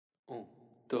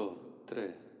2,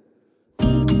 3.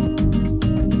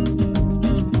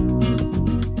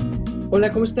 Hola,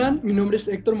 ¿cómo están? Mi nombre es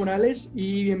Héctor Morales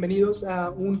y bienvenidos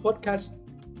a un podcast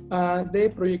de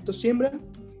Proyecto Siembra.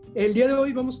 El día de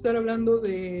hoy vamos a estar hablando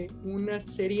de una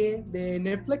serie de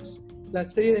Netflix. La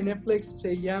serie de Netflix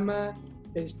se llama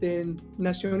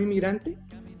Nación Inmigrante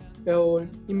o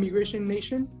Immigration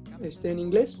Nation en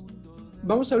inglés.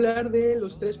 Vamos a hablar de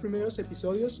los 3 primeros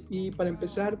episodios y para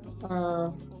empezar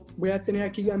voy a tener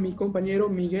aquí a mi compañero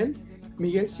Miguel.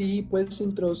 Miguel, si puedes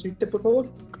introducirte, por favor.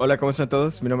 Hola, ¿cómo están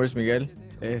todos? Mi nombre es Miguel,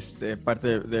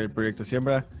 parte del proyecto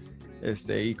Siembra,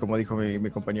 y como dijo mi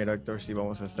compañero Héctor, sí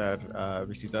vamos a estar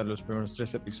visitando los primeros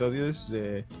 3 episodios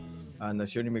de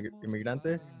Nación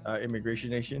Inmigrante,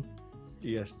 Immigration Nation,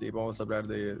 y vamos a hablar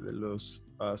de los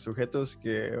sujetos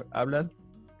que hablan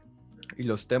y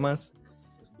los temas,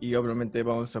 y obviamente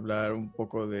vamos a hablar un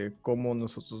poco de cómo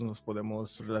nosotros nos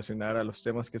podemos relacionar a los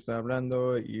temas que están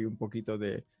hablando y un poquito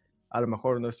de a lo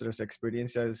mejor nuestras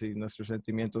experiencias y nuestros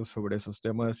sentimientos sobre esos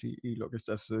temas y lo que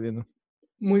está sucediendo.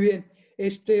 Muy bien.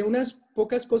 Unas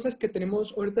pocas cosas que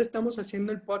tenemos, ahorita estamos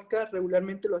haciendo el podcast,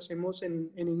 regularmente lo hacemos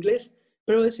en inglés,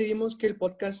 pero decidimos que el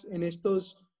podcast en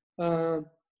estos 2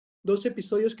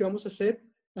 episodios que vamos a hacer,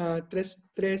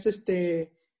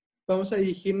 vamos a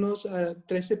dirigirnos a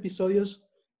 3 episodios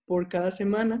por cada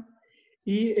semana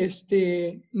y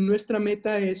nuestra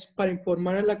meta es para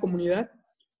informar a la comunidad.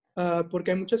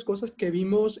 Porque hay muchas cosas que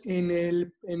vimos en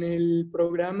el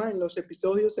programa, en los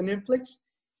episodios de Netflix,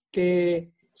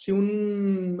 que si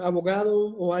un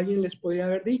abogado o alguien les podría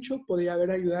haber dicho, podría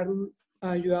haber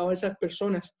ayudado a esas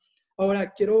personas.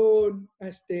 Ahora, quiero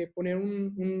poner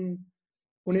un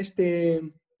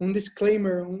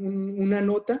disclaimer, una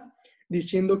nota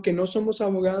diciendo que no somos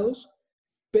abogados,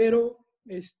 pero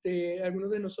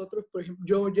algunos de nosotros, por ejemplo,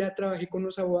 yo ya trabajé con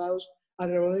unos abogados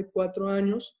alrededor de 4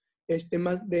 años,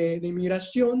 más de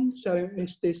inmigración,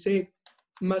 sé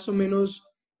más o menos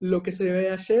lo que se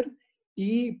debe hacer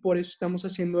y por eso estamos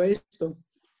haciendo esto.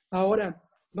 Ahora,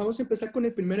 vamos a empezar con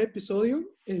el primer episodio.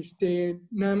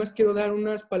 Nada más quiero dar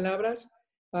unas palabras.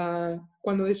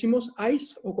 Cuando decimos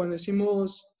ICE o cuando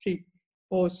decimos, sí,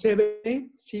 o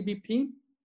CBP,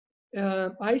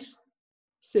 ICE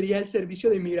sería el Servicio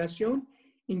de Inmigración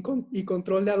y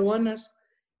Control de Aduanas.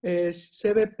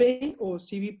 CBP o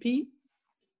CBP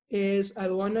es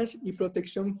Aduanas y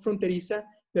Protección Fronteriza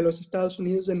de los Estados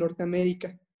Unidos de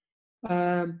Norteamérica.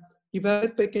 Y va a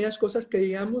haber pequeñas cosas que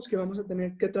digamos que vamos a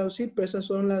tener que traducir, pero esas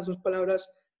son las 2 palabras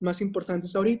más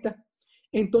importantes ahorita.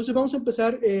 Entonces vamos a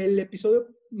empezar. El episodio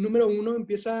número 1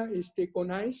 empieza con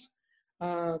ICE,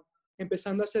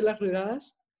 empezando a hacer las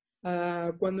redadas.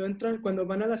 Cuando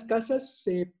van a las casas,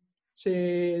 se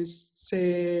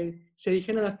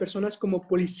dirigen a las personas como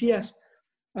policías.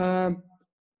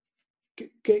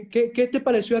 ¿Qué te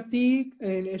pareció a ti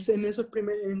en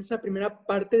esa primera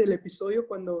parte del episodio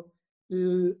cuando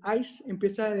el ICE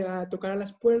empieza a tocar a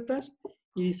las puertas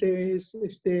y dice,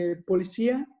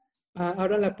 policía,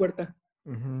 abra la puerta?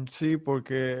 Sí,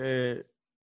 porque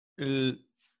el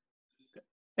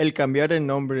cambiar el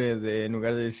nombre en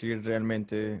lugar de decir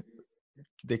realmente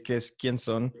de quién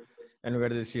son, en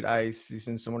lugar de decir, si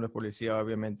dicen somos la policía,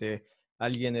 obviamente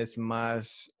alguien está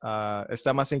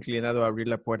más inclinado a abrir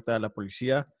la puerta a la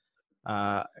policía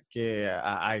que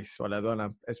a ICE o a la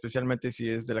aduana, especialmente si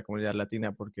es de la comunidad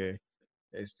latina, porque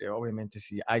obviamente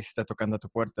si ICE está tocando a tu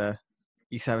puerta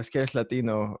y sabes que eres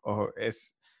latino,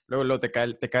 luego te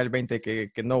cae el 20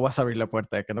 que no vas a abrir la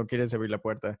puerta, que no quieres abrir la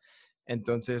puerta.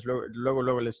 Entonces,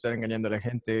 luego le están engañando a la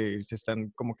gente y se están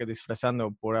como que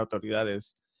disfrazando por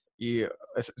autoridades. Y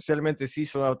esencialmente sí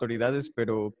son autoridades,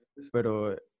 pero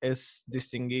es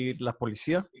distinguir la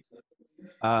policía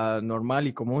normal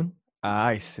y común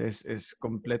a ICE. Es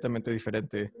completamente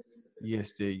diferente y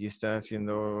está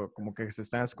haciendo como que se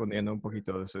están escondiendo un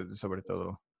poquito sobre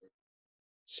todo.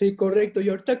 Sí, correcto. Y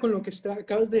ahorita con lo que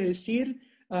acabas de decir,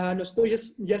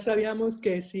 nosotros ya sabíamos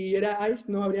que si era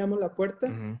ICE no abríamos la puerta.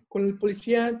 Uh-huh. Con el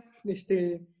policía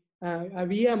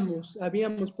habíamos,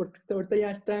 porque ahorita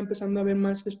ya está empezando a haber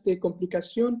más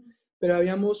complicación, pero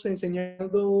habíamos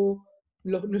enseñado,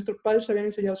 nuestros padres habían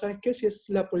enseñado, ¿sabes qué? Si es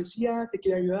la policía, te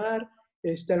quiere ayudar,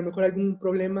 a lo mejor algún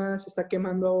problema, se está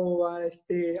quemando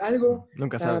algo.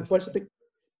 Nunca sabes. Por eso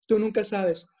tú nunca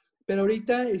sabes. Pero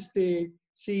ahorita,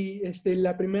 sí,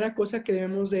 la primera cosa que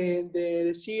debemos de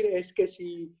decir es que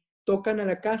si tocan a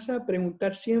la casa,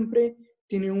 preguntar siempre,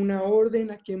 tiene una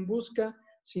orden, a quién busca,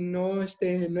 si no, no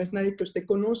es nadie que usted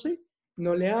conoce,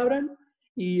 no le abran,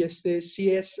 y si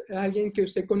es alguien que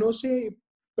usted conoce,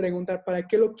 preguntar para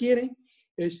qué lo quiere,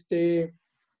 te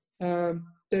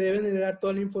deben de dar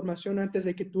toda la información antes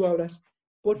de que tú abras.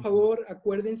 por favor,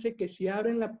 acuérdense que si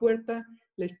abren la puerta,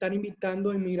 le están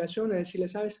invitando a inmigración a decirle,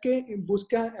 ¿sabes qué?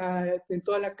 Busca en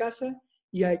toda la casa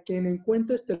y a quien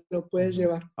encuentres te lo puedes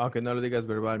llevar. Aunque no lo digas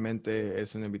verbalmente,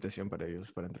 es una invitación para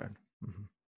ellos para entrar.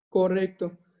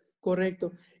 Correcto,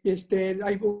 correcto.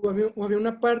 Había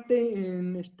una parte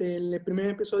en el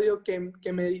primer episodio que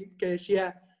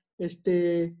decía,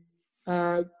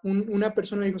 una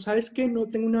persona dijo, ¿sabes qué?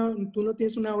 Tú no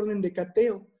tienes una orden de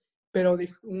cateo, pero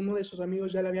uno de sus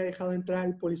amigos ya le había dejado entrar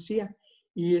al policía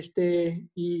y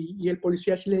el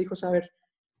policía sí le dijo, saber,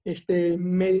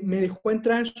 me dejó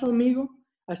entrar su amigo,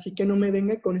 así que no me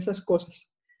venga con esas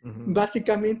cosas.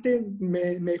 Básicamente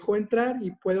me dejó entrar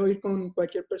y puedo ir con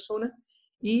cualquier persona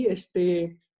y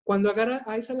cuando agarra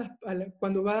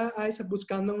cuando va a esa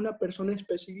buscando a una persona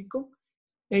específico,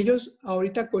 ellos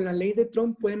ahorita con la ley de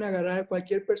Trump pueden agarrar a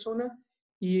cualquier persona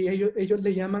y ellos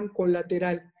le llaman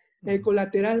colateral. El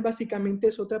colateral básicamente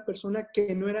es otra persona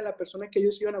que no era la persona que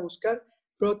ellos iban a buscar,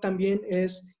 pero también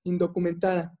es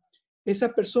indocumentada.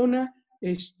 Esa persona,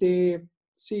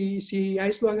 si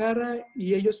ICE lo agarra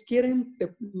y ellos quieren,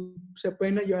 se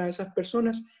pueden ayudar a esas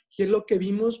personas. Y es lo que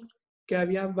vimos, que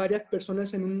había varias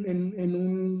personas en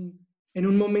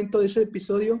un momento de ese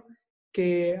episodio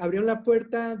que abrieron la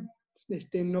puerta,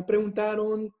 no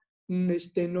preguntaron,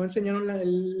 no enseñaron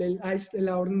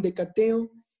la orden de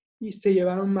cateo y se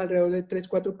llevaron alrededor de 3,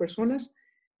 4 personas.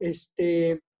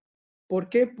 ¿Por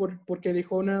qué? Porque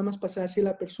dejó nada más pasar así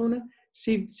la persona.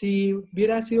 Si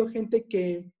hubiera sido gente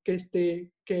que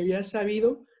hubiera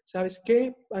sabido, ¿sabes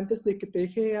qué? Antes de que te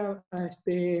deje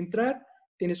entrar,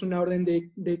 tienes una orden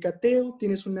de cateo,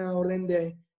 tienes una orden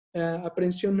de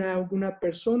aprehensión a alguna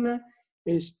persona.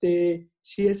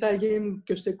 Si es alguien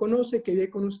que usted conoce, que vive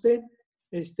con usted,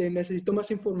 necesito más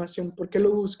información. ¿Por qué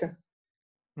lo busca?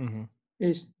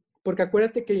 Porque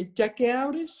acuérdate que ya que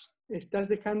abres, estás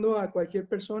dejando a cualquier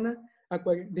persona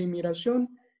de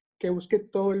inmigración que busque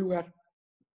todo el lugar.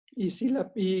 Y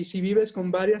si vives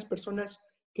con varias personas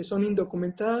que son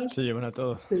indocumentadas, Se llevan a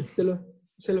todo.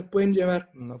 se lo pueden llevar.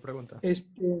 No pregunta.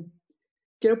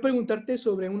 Quiero preguntarte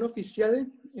sobre un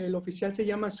oficial. El oficial se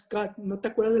llama Scott. ¿No te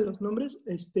acuerdas de los nombres?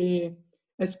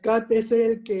 Scott es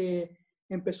el que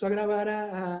empezó a grabar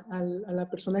a la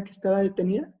persona que estaba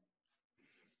detenida.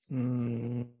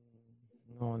 No,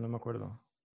 no me acuerdo.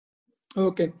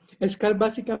 Ok. Scott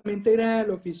básicamente era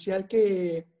el oficial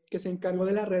que se encargó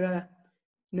de la redada.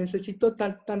 Necesito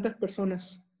tantas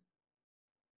personas.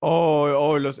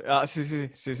 Sí,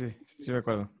 sí me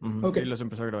acuerdo. Ok. Y los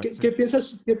empezó a grabar, ¿Qué, sí. qué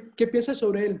piensas, qué piensas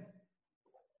sobre él?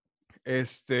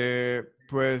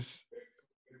 Pues,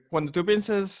 cuando tú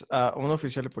piensas a un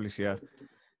oficial de policía,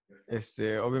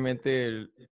 obviamente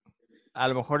a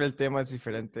lo mejor el tema es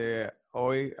diferente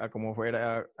hoy a como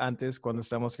fuera antes cuando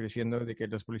estamos creciendo, de que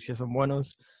los policías son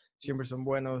buenos, siempre son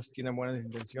buenos, tienen buenas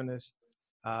intenciones,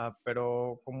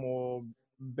 pero como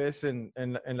ves en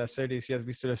la serie, si has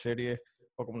visto la serie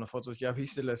o como nosotros ya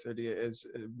viste la serie,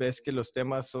 ves que los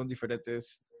temas son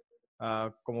diferentes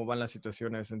a cómo van las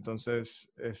situaciones.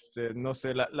 Entonces, no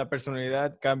sé, la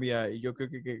personalidad cambia y yo creo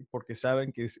que porque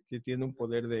saben que tiene un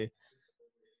poder de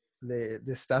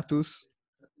estatus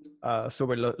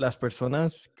sobre las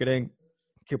personas, creen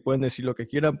que pueden decir lo que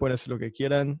quieran, pueden hacer lo que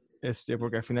quieran,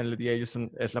 porque al final del día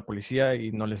es la policía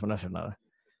y no les van a hacer nada.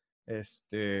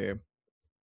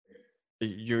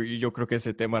 Y yo creo que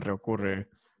ese tema reocurre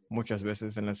muchas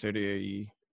veces en la serie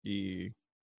y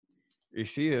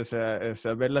sí, o sea,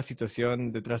 ver la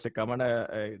situación detrás de cámara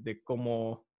de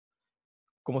cómo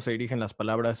se dirigen las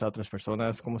palabras a otras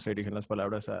personas, cómo se dirigen las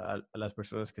palabras a las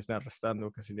personas que están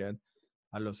arrestando, que serían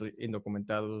a los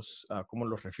indocumentados, a cómo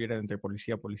los refieren entre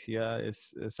policía a policía,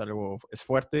 es algo, es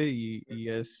fuerte y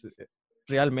es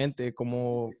realmente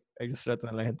cómo ellos tratan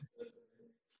a la gente.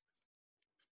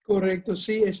 Correcto,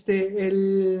 sí.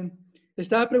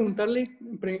 Estaba preguntándole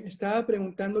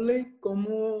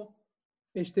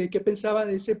qué pensaba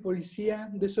de ese policía,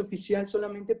 de ese oficial,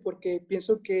 solamente porque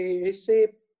pienso que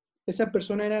esa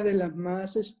persona era de las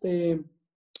más,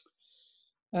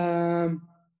 ah,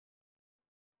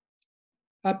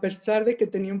 a pesar de que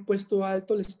tenía un puesto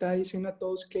alto, le estaba diciendo a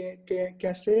todos qué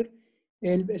hacer.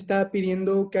 Él estaba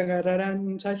pidiendo que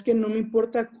agarraran, ¿sabes qué? No me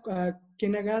importa a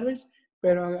quién agarres,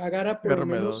 pero agarra por lo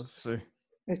Agárrame dos, menos,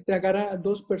 sí. agarra a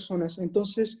 2 personas.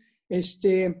 Entonces,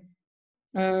 este,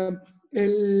 ah,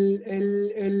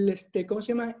 ¿cómo se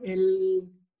llama?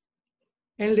 El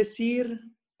decir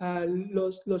a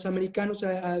los americanos,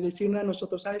 a decirle a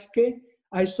nosotros, ¿sabes qué?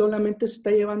 Ahí solamente se está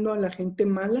llevando a la gente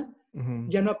mala,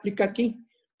 ya no aplica aquí,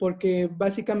 porque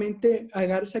básicamente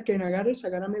agarres a quien agarres,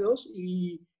 agárrame 2,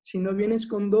 y si no vienes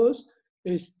con 2,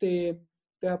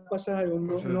 te va a pasar algo, O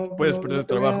no, sea, no, puedes no, perder no tu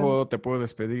te voy a dar. trabajo, te puedo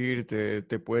despedir,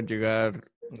 te pueden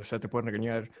llegar, o sea, te pueden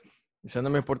regañar. O sea, no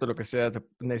me importa lo que sea,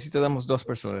 necesitamos dos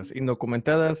personas,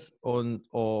 indocumentadas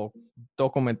o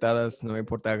documentadas, no me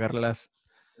importa, agarrarlas.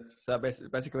 Sabes,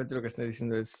 básicamente lo que estoy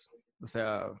diciendo es, o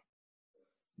sea,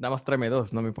 nada más tráeme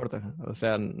dos, no me importa. O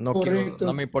sea, no quiero, no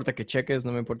Correcto. me importa que cheques,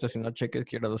 no me importa si no cheques,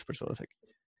 quiero dos personas aquí.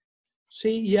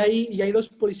 Sí, y hay dos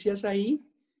policías ahí,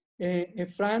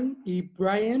 Efran y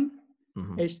Brian.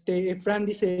 Ujú. Efran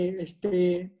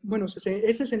dice, bueno,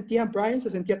 él se sentía, Brian se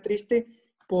sentía triste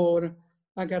por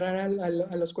agarrar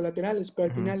a los colaterales, pero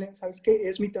al Ujú. final, ¿sabes qué?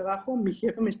 Es mi trabajo, mi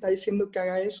jefe me está diciendo que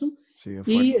haga eso. Sí, de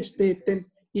Y, fuerza.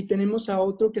 y tenemos a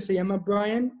otro que se llama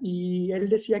Brian y él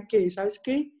decía que, ¿sabes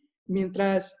qué?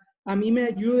 Mientras a mí me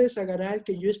ayudes a agarrar al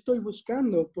que yo estoy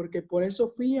buscando, porque por eso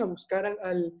fui a buscar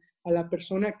a la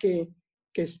persona que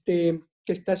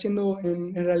está haciendo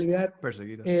en realidad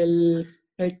Perseguida. el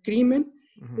crimen,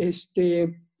 Ujú.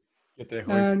 este, Yo te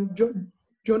dejo ir. ah,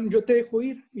 yo te dejo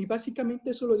ir. Y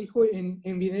básicamente eso lo dijo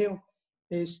en video.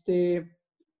 Este,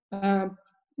 ah,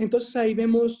 entonces ahí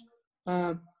vemos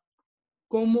ah,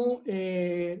 cómo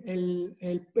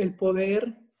el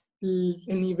poder,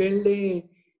 el nivel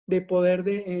de poder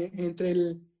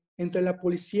entre la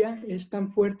policía es tan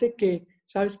fuerte que,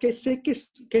 ¿sabes qué? Sé que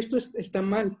esto está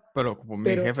mal, Pero como mi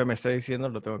pero jefe me está diciendo,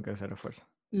 lo tengo que hacer a fuerza.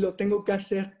 lo tengo que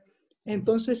hacer. Ujú.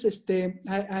 Entonces,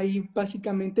 ahí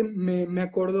básicamente me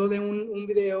acordó de un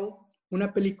video,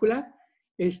 una película,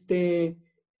 este,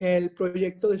 el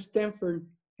proyecto de Stanford.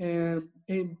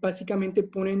 Básicamente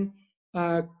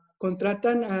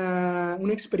contratan a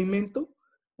un experimento,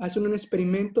 hacen un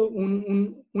experimento,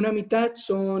 una mitad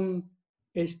son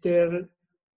este,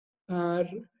 a,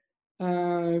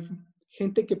 a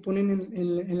gente que ponen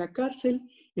en la cárcel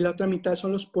y la otra mitad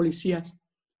son los policías.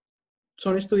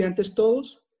 Son estudiantes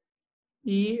todos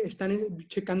y están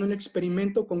checando el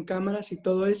experimento con cámaras y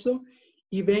todo eso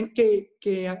y ven que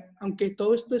aunque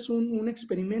todo esto es un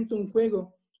experimento, un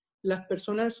juego, las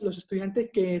personas, los estudiantes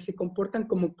que se comportan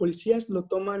como policías lo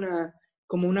toman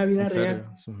como una En vida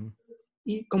real serio. Ujú.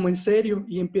 y como en serio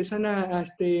y empiezan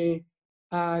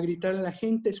a gritar a la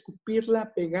gente,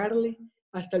 escupirla, pegarle,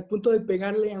 hasta el punto de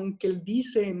pegarle, aunque él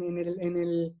dice en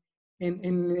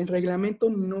el reglamento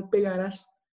no pegarás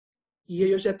y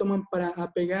ellos ya toman para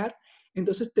pegar.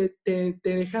 Entonces te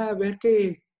deja ver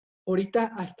que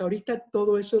hasta ahorita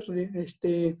todo eso,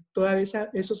 todavía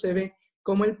eso se ve,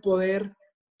 como el poder,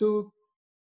 tú,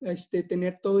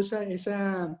 tener toda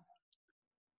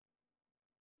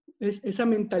esa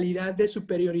mentalidad de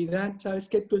superioridad, sabes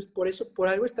que tú es por eso, por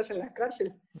algo estás en la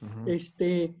cárcel, Ujú.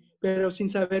 pero sin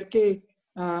saber que,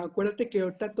 acuérdate que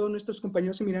ahorita todos nuestros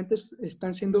compañeros inmigrantes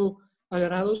están siendo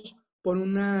agarrados por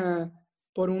un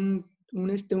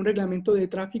reglamento de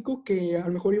tráfico que a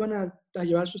lo mejor iban a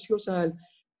llevar a sus hijos al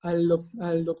A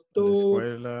la doctor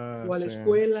escuela, o a la sí.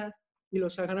 escuela y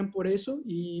los agarran por eso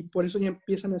y por eso ya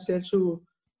empiezan a hacer su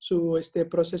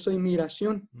proceso de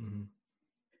inmigración. Ujú.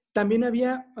 También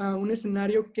había un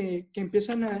escenario que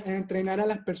empiezan a entrenar a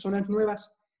las personas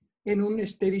nuevas.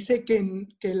 Dice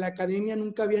que la academia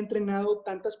nunca había entrenado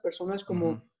tantas personas Ujú.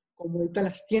 como ahorita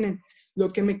las tienen. Lo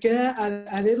que me queda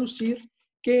a deducir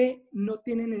que no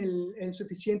tienen el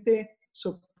suficiente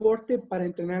soporte para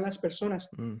entrenar a las personas.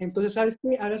 Mm. Entonces, ¿sabes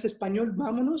qué? Hablas español,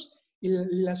 vámonos. Y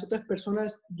las otras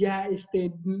personas ya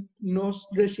no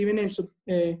reciben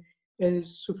el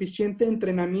suficiente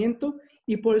entrenamiento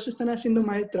y por eso están haciendo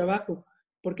mal el trabajo.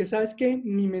 Porque sabes que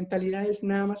mi mentalidad es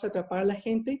nada más atrapar a la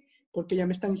gente porque ya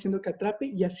me están diciendo que atrape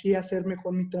y así hacer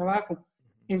mejor mi trabajo.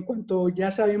 En cuanto ya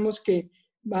sabemos que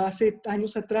hace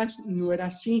años atrás no era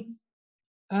así.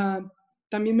 Uh,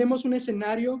 También vemos un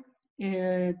escenario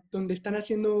donde están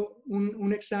haciendo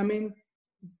un examen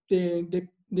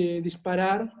de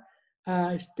disparar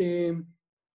a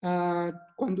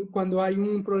cuando hay un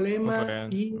Un problema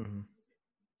coreano.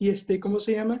 Ujú. ¿cómo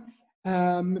se llama?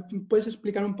 ¿Me puedes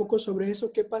explicar un poco sobre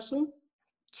eso? ¿Qué pasó?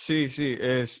 Sí, sí,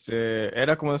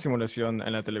 era como una simulación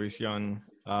en la televisión,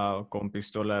 con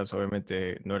pistolas,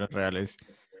 obviamente no eran reales.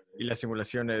 Y las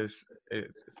simulaciones,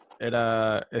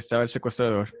 estaba el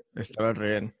secuestrador, estaba el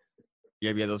rehén, y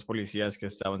había dos policías que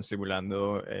estaban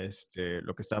simulando,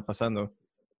 lo que estaba pasando.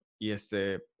 Y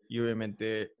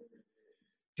obviamente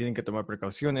tienen que tomar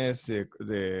precauciones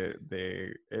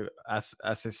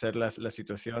asesar la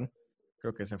situación.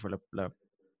 Creo que esa fue la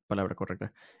palabra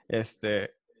correcta.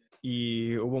 Este,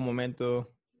 y hubo un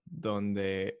momento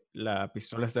donde la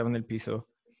pistola estaba en el piso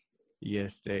y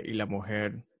la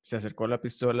mujer se acercó a la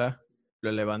pistola,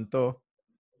 lo levantó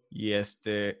y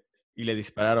y le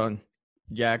dispararon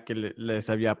ya que les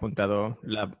había apuntado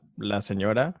la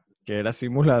señora. que era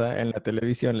simulada en la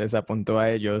televisión, les apuntó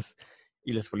a ellos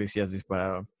y los policías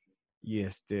dispararon. Y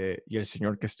el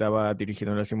señor que estaba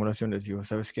dirigiendo la simulación les dijo,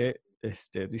 ¿sabes qué?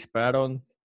 Dispararon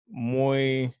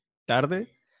muy tarde,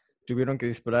 tuvieron que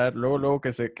disparar, luego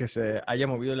que se haya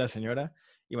movido la señora,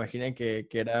 imaginen que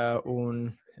era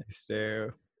un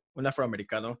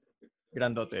afroamericano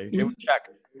grandote, que un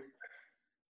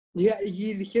Y, Shaq.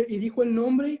 y dijo el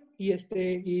nombre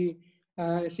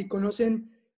si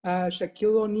conocen a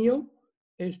Shaquille O'Neal,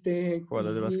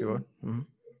 Jugador de básquetbol. Ujú.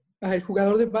 el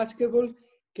jugador de básquetbol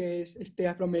que es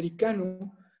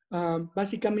afroamericano,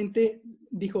 básicamente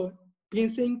dijo,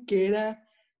 piensen que era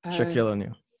ah, Shaquille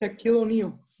O'Neal. Shaquille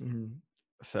O'Neal. Ujú.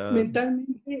 O sea,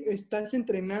 Mentalmente estás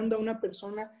entrenando a una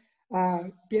persona,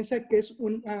 piensa que es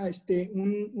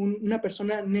una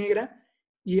persona negra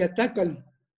y atácalo.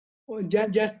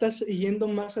 Ya estás yendo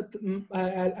más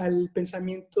al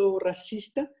pensamiento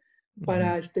racista ujú,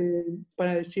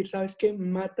 para decir, ¿sabes qué?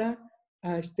 Mata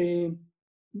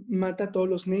a todos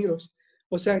los negros.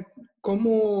 O sea,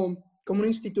 ¿cómo una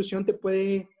institución te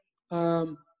puede,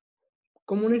 um,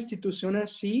 como una institución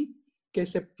así, que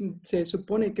se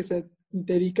supone que se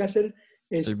dedica a hacer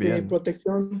el bien.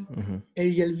 protección Ujú.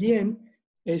 y el bien,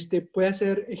 puede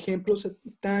hacer ejemplos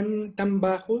tan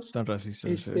bajos Tan racista,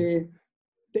 sí. este,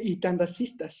 y tan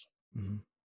racistas? Ujú.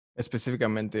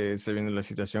 Específicamente, se viene la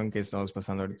situación que estamos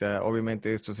pasando ahorita.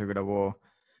 Obviamente esto se grabó,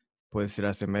 puede ser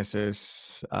hace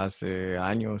meses, hace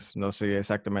años, no sé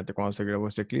exactamente cuándo se grabó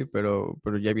este clip, pero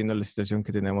ya viendo la situación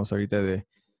que tenemos ahorita de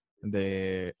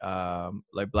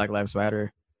like Black Lives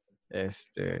Matter,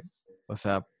 este, o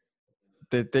sea,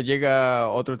 te llega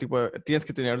otro tipo tienes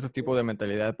que tener otro tipo de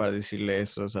mentalidad para decirle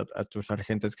eso a tus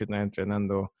agentes que están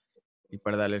entrenando y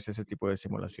para darles ese tipo de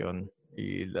simulación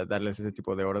y darles ese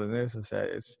tipo de órdenes, o sea,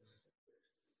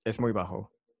 es muy bajo.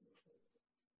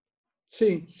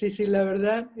 Sí, sí, sí, la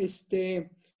verdad,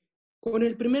 con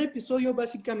el primer episodio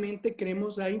básicamente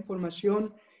queremos dar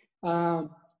información.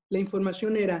 La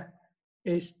información era,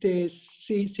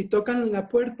 si tocan la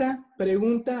puerta,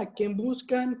 pregunta a quién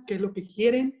buscan, qué es lo que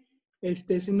quieren.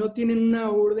 Si no tienen una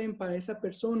orden para esa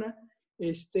persona,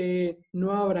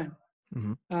 no abran.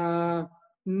 Ujú. Ah,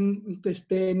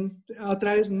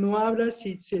 otra vez no abras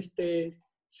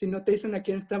si no te dicen a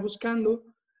quién está buscando.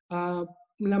 Ah,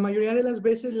 la mayoría de las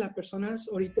veces las personas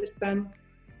ahorita están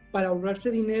para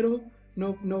ahorrarse dinero,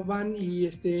 no van y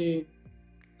se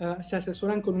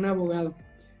asesoran con un abogado.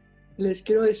 Les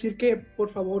quiero decir que por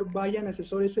favor vayan,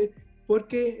 asesórese,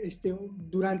 porque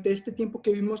durante este tiempo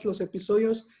que vimos los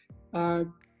episodios, uh,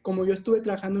 como yo estuve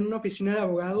trabajando en una oficina de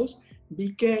abogados,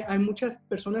 vi que hay muchas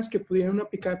personas que pudieron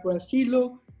aplicar por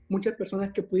asilo, muchas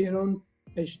personas que pudieron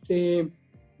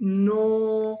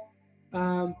no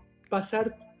uh,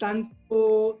 pasar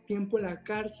tanto tiempo en la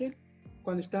cárcel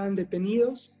cuando estaban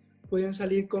detenidos, pudieron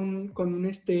salir con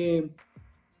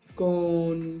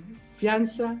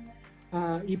fianza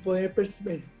y poder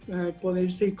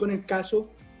seguir con el caso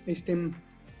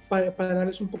para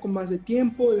darles un poco más de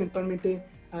tiempo, eventualmente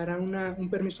harán un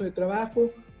permiso de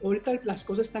trabajo. Ahorita las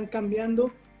cosas están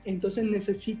cambiando, entonces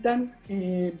necesitan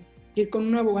ir con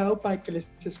un abogado para que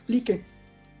les explique.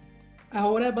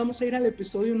 Ahora vamos a ir al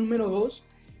episodio número 2,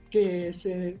 que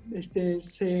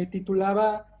se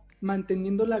titulaba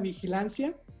Manteniendo la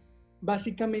Vigilancia.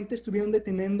 Básicamente estuvieron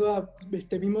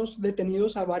vimos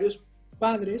detenidos a varios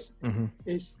padres. Ujú.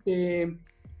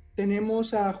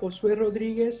 Tenemos a Josué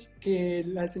Rodríguez, que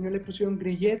al señor le pusieron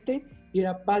grillete y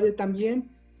era padre también.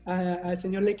 Al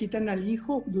señor le quitan al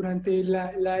hijo durante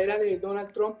la era de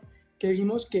Donald Trump, que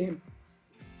vimos que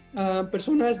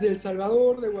personas de El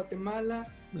Salvador, de Guatemala,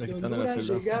 Le de quitan el Honduras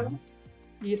asilo. Ujú. llegaban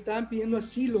y estaban pidiendo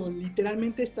asilo,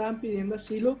 literalmente estaban pidiendo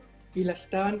asilo y las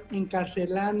estaban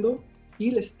encarcelando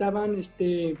y les estaban um,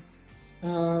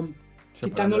 quitando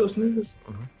Separando a de los sus niños.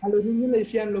 hijos. Ujú. A los niños les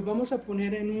decían, los vamos a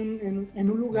poner en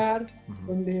un lugar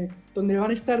Ujú. donde van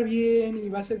a estar bien y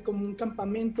va a ser como un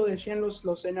campamento, decían los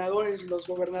senadores, los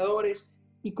gobernadores.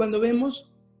 Y cuando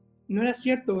vemos, no era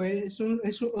cierto, es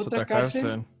Es otra otra cárcel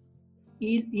cárcel.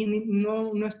 y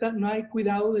no hay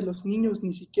cuidado de los niños,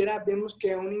 ni siquiera vemos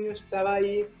que un niño estaba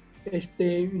ahí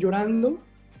llorando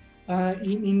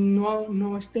y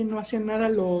no hacían nada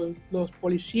los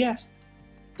policías.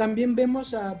 También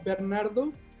vemos a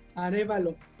Bernardo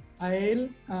Arévalo. A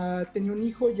él tenía un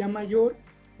hijo ya mayor,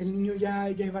 el niño ya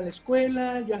iba a la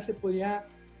escuela, ya se podía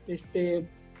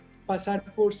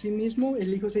pasar por sí mismo.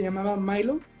 El hijo se llamaba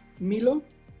Milo,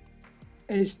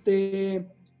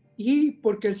 y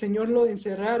porque el señor lo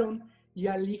encerraron y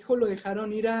al hijo lo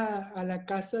dejaron ir a la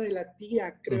casa de la tía,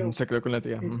 Ujú. creo. Se quedó con la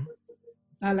tía. Es- Ujú.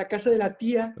 a la casa de la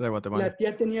tía. De Guatemala. La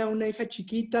tía tenía una hija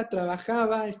chiquita,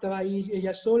 trabajaba, estaba ahí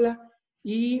ella sola.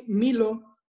 Y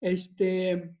Milo,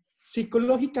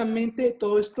 psicológicamente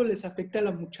todo esto les afecta a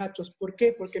los muchachos. ¿Por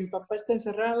qué? Porque mi papá está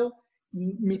encerrado,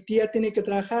 mi tía tiene que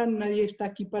trabajar, nadie está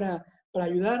aquí para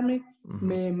ayudarme. Ujú.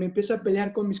 Me empiezo a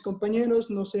pelear con mis compañeros,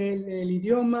 no sé el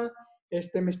idioma,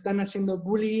 me están haciendo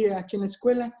bullying aquí en la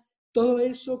escuela. Todo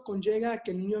eso conlleva a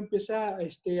que el niño empieza a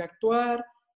actuar,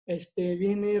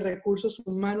 viene recursos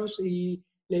humanos y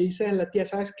le dice a la tía,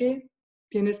 ¿sabes qué?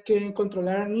 Tienes que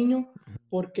controlar al niño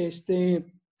porque,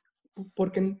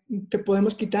 porque te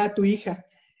podemos quitar a tu hija.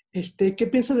 ¿Qué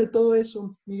piensas de todo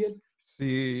eso, Miguel?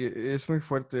 Sí, es muy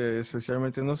fuerte,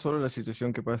 especialmente no solo la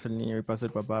situación que pasa el niño y pasa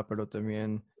el papá, pero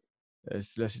también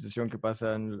es la situación que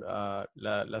pasan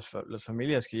las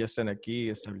familias que ya están aquí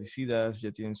establecidas,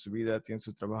 ya tienen su vida, tienen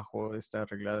su trabajo, están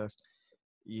arregladas.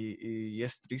 Y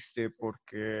es triste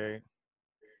porque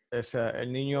o sea,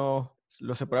 el niño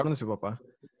lo separaron de su papá.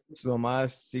 Su mamá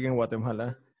sigue en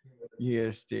Guatemala y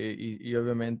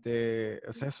obviamente,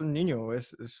 o sea, es un niño,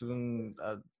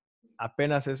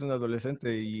 apenas es un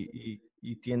adolescente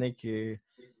y tiene que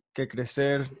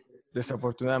crecer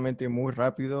desafortunadamente muy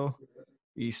rápido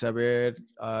y saber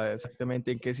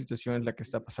exactamente en qué situación es la que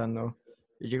está pasando.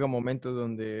 Y llega un momento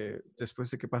donde después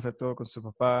de que pasa todo con su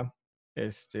papá,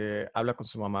 habla con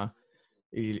su mamá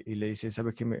y le dice,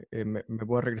 ¿sabes qué? Me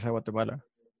voy a regresar a Guatemala.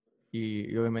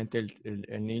 Y obviamente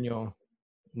el niño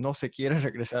no se quiere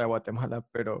regresar a Guatemala,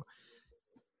 pero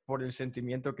por el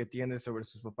sentimiento que tiene sobre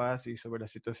sus papás y sobre la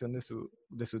situación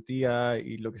de su tía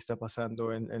y lo que está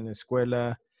pasando en la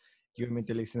escuela. Y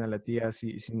obviamente le dicen a la tía,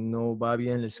 si no va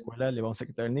bien en la escuela, le vamos a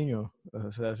quitar el niño,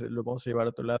 o sea, lo vamos a llevar a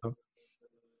otro lado.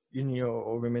 Y el niño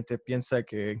obviamente piensa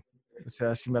que, o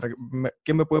sea, si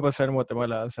 ¿qué me puede pasar en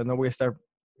Guatemala? O sea, no voy a estar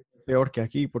peor que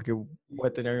aquí porque voy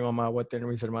a tener a mi mamá, voy a tener a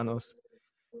mis hermanos.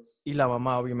 Y la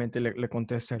mamá obviamente le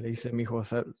contesta, le dice, mi hijo, o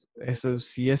sea,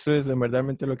 si eso es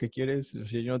verdaderamente lo que quieres, o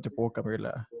sea, yo no te puedo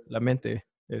cambiar la mente,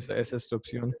 esa es tu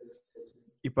opción.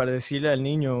 Y para decirle al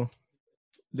niño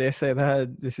de esa edad,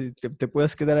 decir, te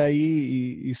puedes quedar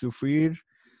ahí y sufrir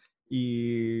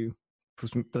y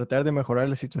pues tratar de mejorar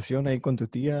la situación ahí con tu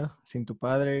tía, sin tu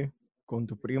padre, con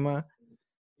tu prima,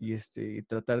 y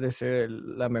tratar de ser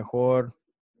la mejor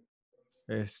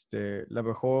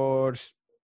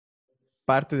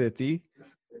parte de ti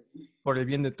por el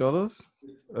bien de todos.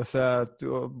 O sea,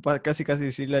 casi casi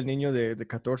decirle al niño de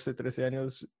 14, 13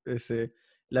 años,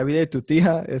 la vida de tu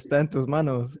tía está en tus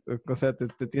manos, o sea,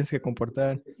 te tienes que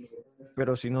comportar.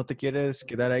 Pero si no te quieres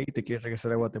quedar ahí, te quieres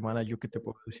regresar a Guatemala, yo qué te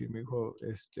puedo decir, mi hijo,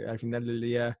 al final del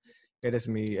día eres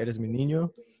mi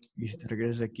niño y si te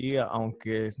regresas aquí,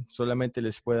 aunque solamente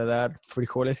les pueda dar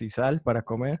frijoles y sal para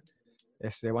comer,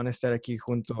 van a estar aquí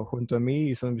junto a mí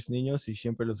y son mis niños y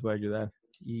siempre los voy a ayudar.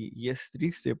 Y es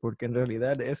triste porque en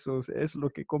realidad eso es lo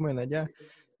que comen allá.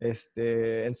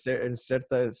 En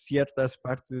ciertas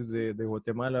partes de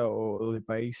Guatemala o de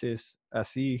países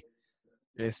así,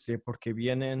 porque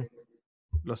vienen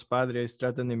los padres,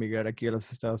 tratan de emigrar aquí a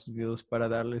los Estados Unidos para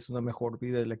darles una mejor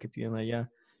vida de la que tienen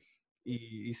allá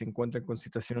y se encuentran con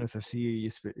situaciones así y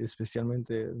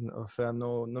especialmente, o sea,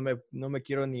 no me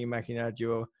quiero ni imaginar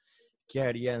yo qué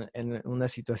harían en una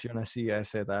situación así a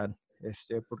esa edad,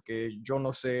 porque yo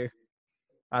no sé,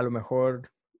 a lo mejor,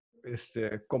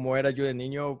 como era yo de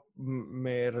niño,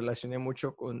 me relacioné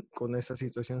mucho con esa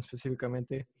situación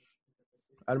específicamente,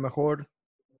 a lo mejor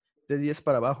de 10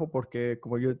 para abajo, porque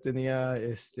como yo tenía,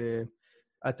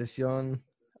 atención,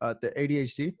 de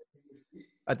ADHD,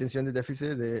 atención de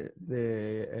déficit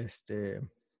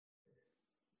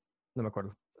no me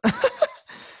acuerdo,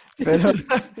 pero,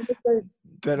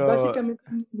 pero Básicamente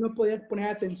no podía poner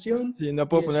atención sí, no y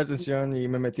puedo poner atención y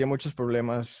me metí a muchos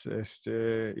problemas,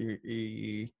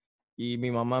 y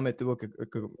mi mamá me tuvo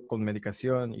con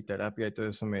medicación y terapia y todo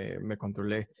eso me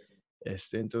controlé.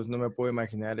 Entonces no me puedo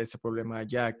imaginar ese problema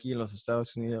ya aquí en los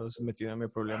Estados Unidos, metiéndome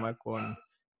problema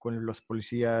con los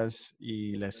policías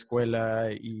y la escuela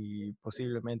y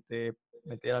posiblemente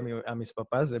meter a mis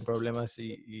papás en problemas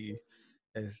y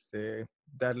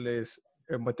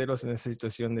meterlos en esa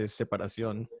situación de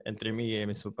separación entre mí y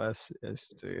mis papás,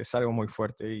 es algo muy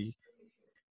fuerte y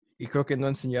creo que no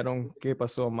enseñaron qué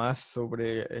pasó más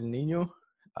sobre el niño,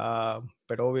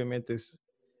 pero obviamente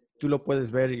tú lo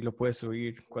puedes ver y lo puedes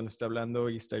oír cuando está hablando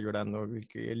y está llorando, y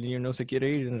que el niño no se quiere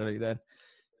ir en realidad,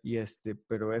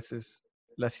 pero esa es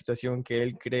la situación que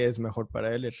él cree es mejor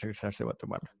para él, es regresarse a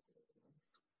Guatemala.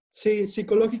 sí,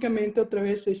 psicológicamente otra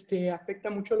vez afecta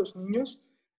mucho a los niños.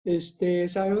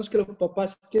 Sabemos que los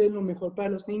papás quieren lo mejor para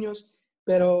los niños,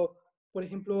 pero por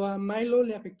ejemplo, a Milo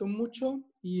le afectó mucho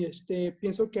y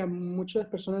pienso que a muchas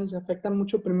personas les afecta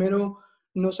mucho primero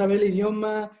no saber el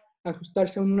idioma,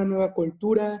 ajustarse a una nueva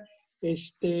cultura,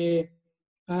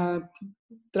 a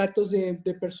tratos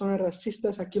de personas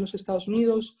racistas aquí en los Estados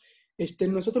Unidos.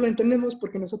 Nosotros lo entendemos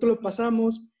porque nosotros lo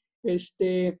pasamos.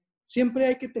 Siempre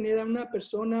hay que tener a una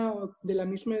persona de la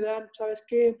misma edad, ¿sabes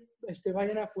qué?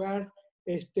 Vayan a jugar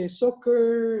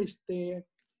soccer,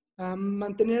 a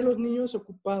mantener a los niños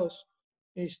ocupados.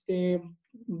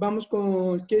 Vamos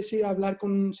con, quiero decir, a hablar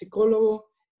con un psicólogo,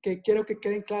 que quiero que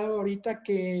quede claro ahorita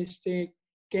que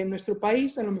en nuestro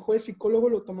país a lo mejor el psicólogo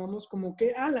lo tomamos como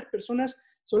que, las personas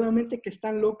solamente que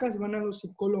están locas van a los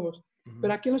psicólogos.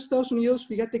 Pero aquí en los Estados Unidos,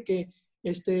 fíjate que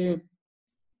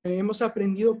hemos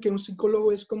aprendido que un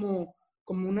psicólogo es como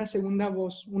una segunda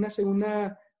voz, un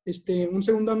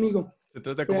segundo amigo. Se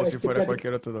trata como si fuera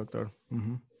cualquier otro doctor.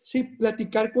 Sí,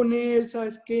 platicar con él,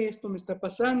 ¿sabes qué? Esto me está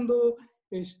pasando,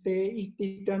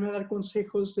 y te van a dar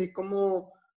consejos de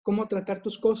cómo tratar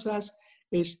tus cosas,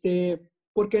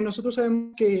 porque nosotros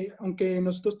sabemos que aunque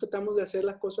nosotros tratamos de hacer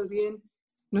las cosas bien,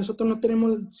 nosotros no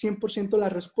tenemos 100%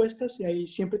 las respuestas y ahí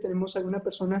siempre tenemos alguna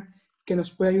persona que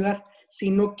nos puede ayudar. Si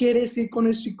no quieres ir con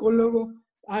el psicólogo,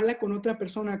 habla con otra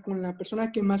persona, con la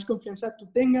persona que más confianza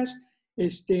tú tengas.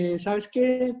 ¿Sabes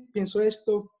qué? Pienso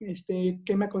esto,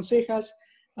 ¿qué me aconsejas?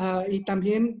 Y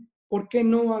también, ¿por qué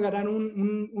no agarrar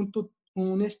un tutor.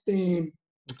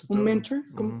 mentor,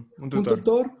 Un un tutor.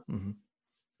 tutor,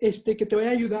 que te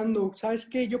vaya ayudando? ¿Sabes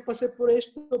qué? Yo pasé por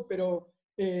esto, pero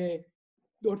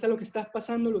ahorita lo que estás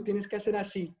pasando lo tienes que hacer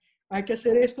así. Hay que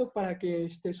hacer esto para que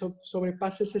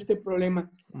sobrepases este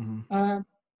problema.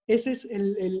 Ese es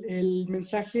el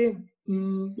mensaje,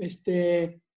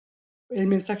 el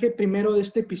mensaje primero de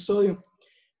este episodio.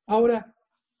 Ahora,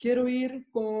 quiero ir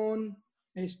con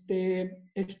este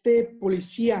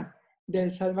policía de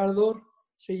El Salvador.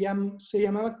 Se llama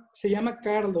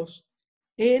Carlos.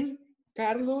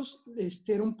 Carlos,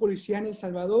 era un policía en El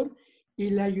Salvador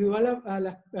y le ayudó a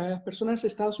las personas de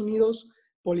Estados Unidos,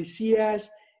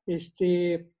 policías,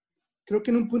 creo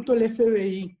que en un punto el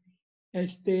FBI,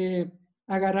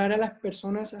 agarrar a las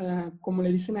personas, como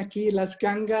le dicen aquí, las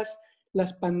gangas,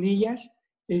 las pandillas,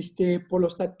 por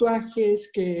los tatuajes,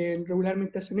 que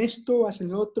regularmente hacen esto, hacen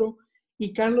lo otro.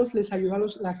 Y Carlos les ayudó a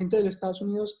la gente de los Estados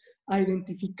Unidos a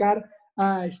identificar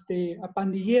a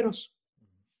pandilleros.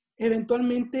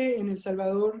 Eventualmente en El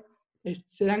Salvador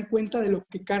se dan cuenta de lo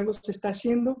que Carlos está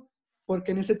haciendo,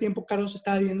 porque en ese tiempo Carlos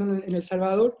estaba viviendo en El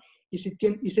Salvador y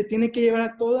se tiene que llevar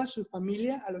a toda su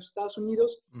familia a los Estados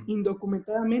Unidos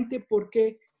indocumentadamente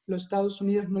porque los Estados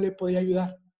Unidos no le podía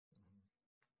ayudar.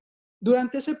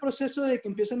 Durante ese proceso de que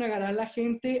empiezan a agarrar a la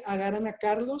gente, agarran a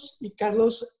Carlos y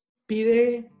Carlos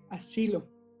pide asilo.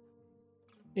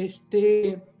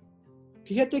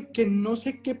 Fíjate que no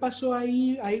sé qué pasó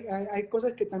ahí. Hay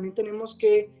cosas que también tenemos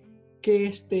que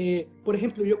por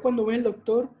ejemplo, yo cuando voy al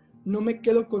doctor no me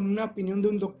quedo con una opinión de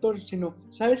un doctor, sino,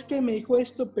 ¿sabes qué? Me dijo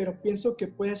esto, pero pienso que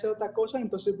puede ser otra cosa,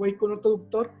 entonces voy con otro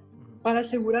doctor para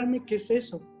asegurarme que es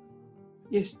eso.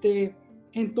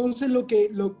 Entonces lo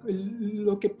que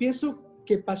pienso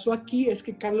que pasó aquí es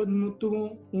que Carlos no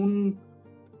tuvo un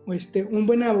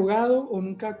buen abogado o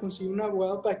nunca consiguió un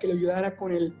abogado para que le ayudara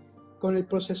con el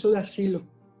proceso de asilo.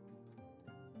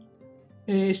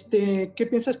 ¿Qué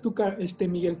piensas tú,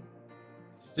 Miguel?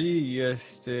 Sí, y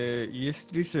es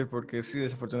triste porque sí,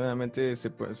 desafortunadamente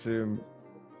se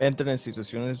entran en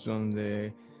situaciones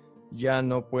donde ya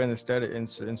no pueden estar en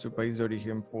su país de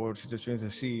origen por situaciones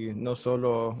así. No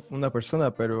solo una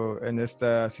persona, pero en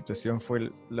esta situación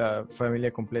fue la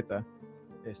familia completa,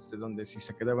 donde si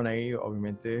se quedaban ahí,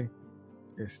 obviamente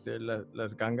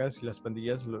las gangas y las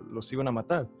pandillas los iban a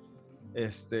matar.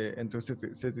 Entonces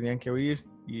se tenían que huir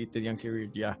y tenían que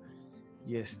huir ya.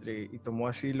 Y tomó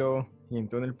asilo y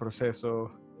entró en el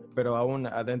proceso, pero aún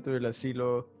adentro del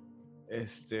asilo,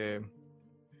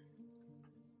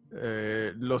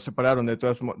 lo separaron de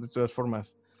todas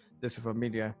formas de su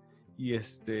familia. Y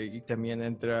también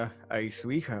entra ahí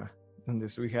su hija, donde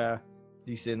su hija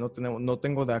dice, no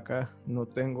tengo DACA, no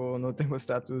tengo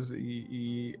estatus,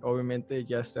 y obviamente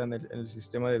ya está en el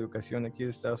sistema de educación aquí de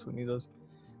Estados Unidos,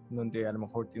 donde a lo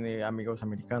mejor tiene amigos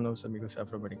americanos, amigos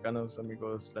afroamericanos,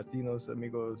 amigos latinos,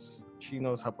 amigos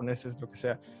chinos, japoneses, lo que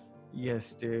sea. Y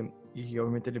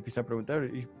obviamente le empieza a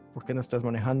preguntar, ¿y por qué no estás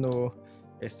manejando?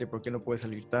 ¿Por qué no puedes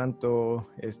salir tanto?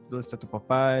 ¿Dónde está tu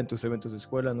papá en tus eventos de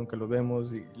escuela? Nunca lo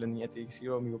vemos. Y la niña te dice,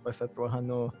 oh, mi papá está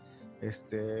trabajando,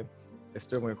 estoy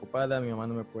muy ocupada, mi mamá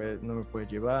no me puede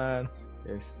llevar,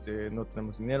 no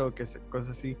tenemos dinero, cosas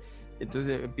así.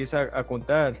 Entonces empieza a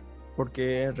contar,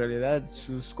 porque en realidad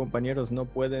sus compañeros no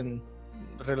pueden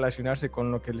relacionarse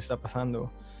con lo que le está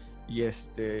pasando.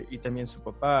 Y también su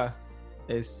papá,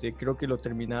 creo que lo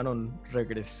terminaron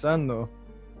regresando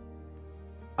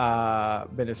a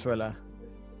Venezuela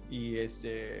y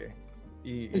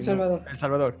El no, Salvador. El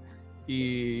Salvador.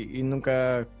 Y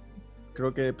nunca,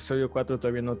 creo que episodio 4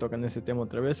 todavía no tocan ese tema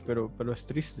otra vez, pero es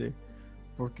triste,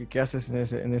 porque ¿qué haces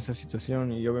en esa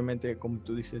situación? Y obviamente, como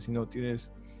tú dices, si no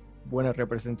tienes buena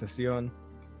representación,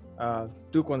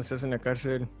 tú cuando estás en la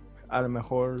cárcel, a lo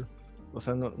mejor, o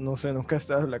sea, no sé, nunca he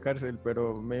estado en la cárcel,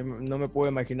 pero no me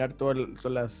puedo imaginar todos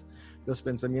los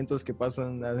pensamientos que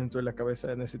pasan adentro de la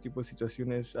cabeza en ese tipo de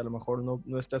situaciones. A lo mejor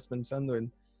no estás pensando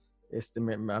en,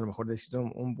 a lo mejor necesito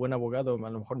un buen abogado, a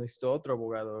lo mejor necesito otro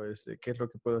abogado, qué es lo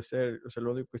que puedo hacer. O sea,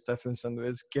 lo único que estás pensando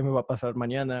es qué me va a pasar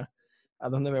mañana, a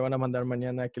dónde me van a mandar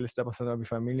mañana, qué le está pasando a mi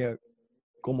familia,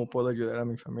 cómo puedo ayudar a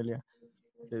mi familia.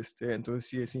 Entonces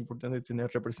sí es importante tener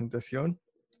representación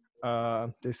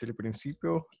desde el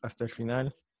principio hasta el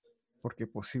final, porque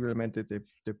posiblemente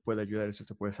te puede ayudar, eso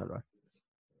te puede salvar.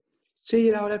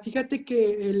 Sí, ahora fíjate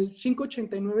que el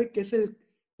 589, que es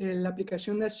la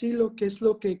aplicación de asilo, que es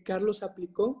lo que Carlos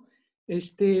aplicó,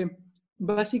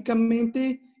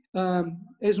 básicamente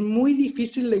es muy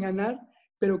difícil de ganar,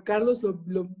 pero Carlos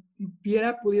lo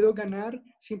hubiera podido ganar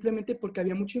simplemente porque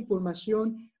había mucha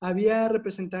información, había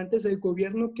representantes del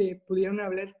gobierno que pudieron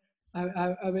haber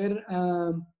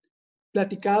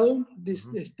platicado,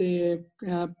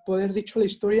 poder dicho la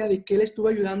historia de que él estuvo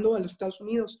ayudando a los Estados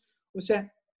Unidos. O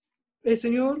sea, el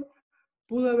señor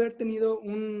pudo haber tenido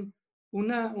un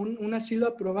asilo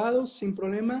aprobado sin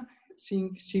problema,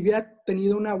 si hubiera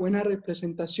tenido una buena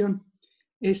representación.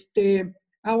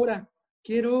 Ahora,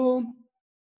 quiero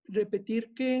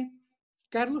repetir que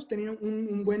Carlos tenía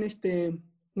una buena,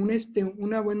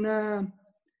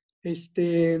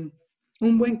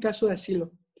 un buen caso de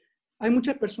asilo. Hay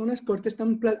muchas personas que ahorita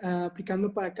están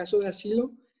aplicando para caso de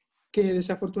asilo que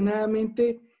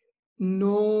desafortunadamente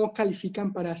no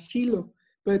califican para asilo,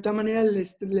 pero de todas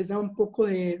maneras les da un poco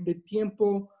de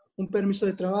tiempo, un permiso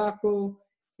de trabajo,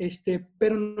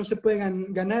 pero no se puede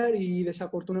ganar y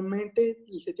desafortunadamente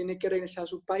se tiene que regresar a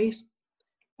su país.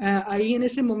 Ahí en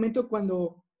ese momento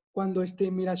cuando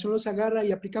migración los agarra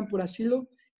y aplican por asilo,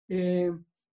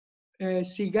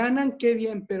 si ganan, qué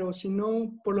bien, pero si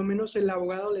no, por lo menos el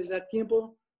abogado les da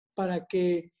tiempo para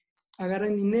que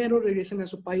agarren dinero, regresen a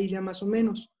su país ya más o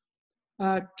menos.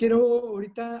 Quiero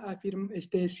ahorita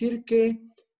decir que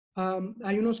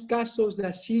hay unos casos de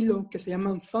asilo que se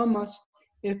llaman FAMAS,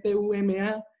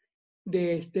 FUMA,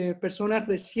 de personas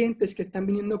recientes que están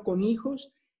viniendo con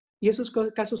hijos, y esos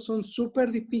casos son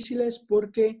súper difíciles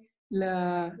porque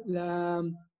la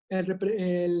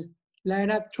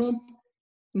era Trump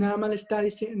nada más le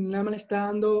está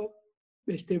dando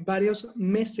varios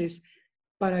meses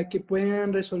para que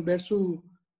puedan resolver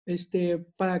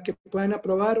para que puedan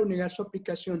aprobar o negar su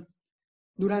aplicación.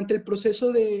 Durante el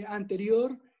proceso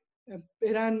anterior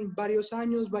eran varios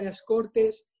años, varias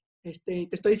cortes, te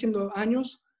estoy diciendo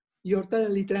años, y ahorita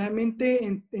literalmente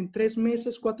en 3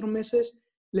 meses, 4 meses,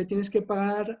 le tienes que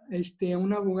pagar a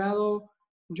un abogado,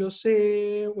 yo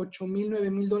sé, $8,000,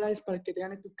 $9,000 para que te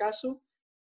gane tu caso.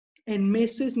 En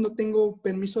meses no tengo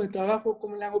permiso de trabajo,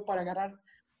 ¿cómo le hago para ganar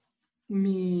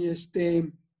mi,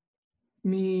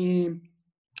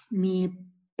 mi,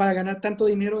 para ganar tanto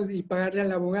dinero y pagarle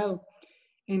al abogado?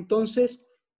 Entonces,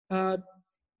 uh,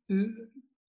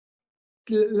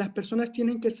 las personas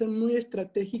tienen que ser muy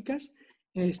estratégicas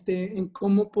en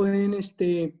cómo pueden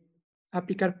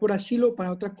aplicar por asilo o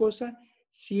para otra cosa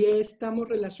si estamos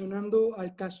relacionando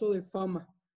al caso de fama,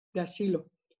 de asilo.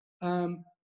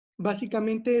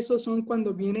 Básicamente esos son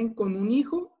cuando vienen con un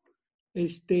hijo,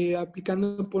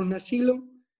 aplicando por un asilo.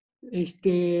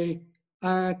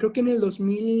 Creo que en el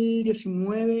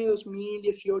 2019,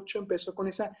 2018 empezó con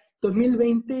esa,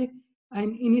 2020, a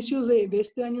inicios de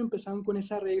este año empezaron con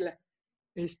esa regla.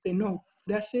 No,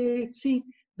 de hace, sí,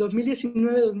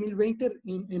 2019, 2020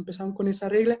 empezaron con esa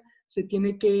regla. Se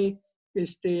tiene que,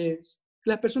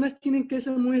 las personas tienen que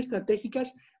ser muy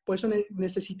estratégicas, por eso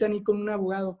necesitan ir con un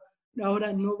abogado.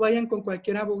 Ahora, no vayan con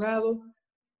cualquier abogado,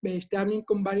 hablen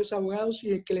con varios abogados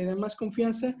y el que le den más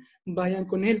confianza, vayan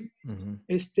con él. Uh-huh.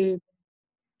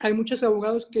 Hay muchos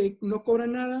abogados que no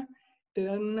cobran nada, te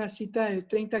dan una cita de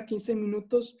 30 a 15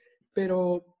 minutos,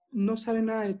 pero no saben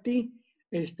nada de ti.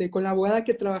 Con la abogada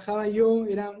que trabajaba yo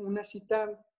era una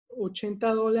cita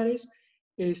 $80,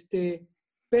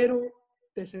 pero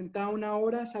te sentaba una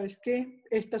hora, ¿sabes qué?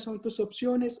 Estas son tus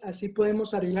opciones, así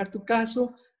podemos arreglar tu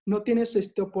caso. No tienes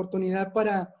oportunidad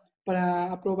para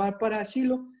aprobar para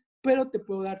asilo, pero te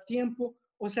puedo dar tiempo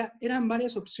O sea, eran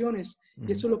varias opciones y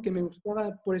Ujú. eso es lo que me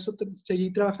gustaba, por eso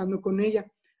seguí trabajando con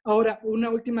ella. Ahora,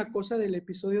 una última cosa del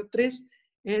episodio 3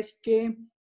 es que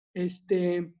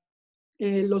este,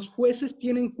 los jueces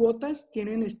tienen cuotas,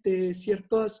 tienen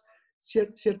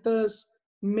ciertas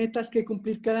metas que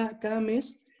cumplir cada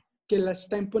mes que las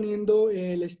está imponiendo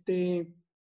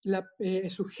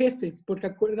su jefe, porque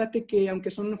acuérdate que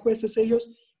aunque son jueces ellos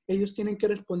tienen que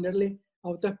responderle a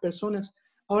otras personas.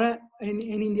 Ahora,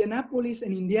 en Indianápolis,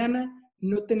 en Indiana,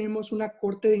 no tenemos una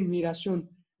corte de inmigración.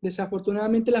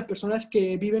 Desafortunadamente, las personas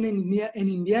que viven en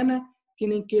Indiana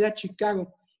tienen que ir a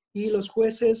Chicago y los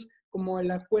jueces como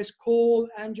el juez Cole,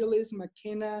 Angeles,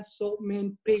 McKenna,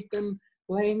 Saltman, Payton,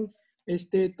 Lane,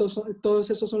 todos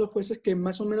esos son los jueces que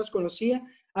más o menos conocía.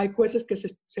 Hay jueces que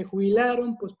se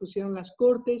jubilaron, pues pusieron las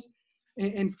cortes,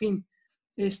 en fin.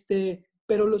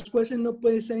 Pero los jueces no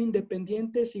pueden ser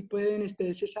independientes y pueden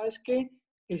decir, ¿sabes qué?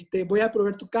 Voy a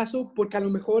aprobar tu caso porque a lo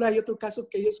mejor hay otro caso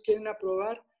que ellos quieren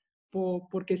aprobar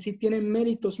porque sí tienen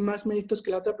méritos, más méritos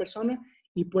que la otra persona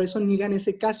y por eso niegan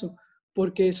ese caso,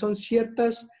 porque son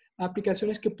ciertas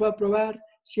aplicaciones que puedo aprobar,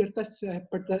 ciertas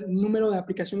número de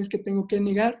aplicaciones que tengo que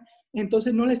negar,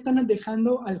 entonces no le están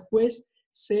dejando al juez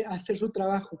hacer su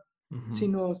trabajo, Ujú.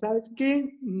 sino, ¿sabes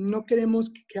qué? No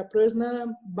queremos que apruebes nada,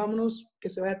 vámonos, que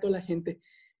se vaya toda la gente.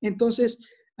 Entonces,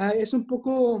 es un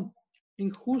poco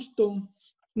injusto,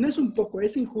 no es un poco,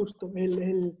 es injusto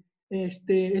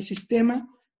el sistema,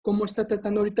 cómo está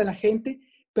tratando ahorita la gente,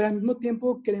 pero al mismo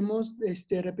tiempo queremos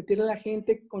repetirle a la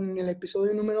gente con el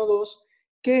episodio número 2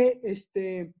 que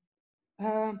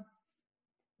ah,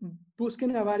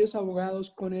 busquen a varios abogados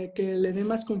con el que le den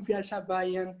más confianza,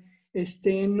 vayan,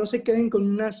 no se queden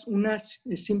con una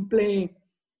simple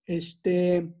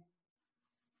este,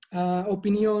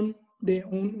 opinión de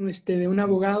un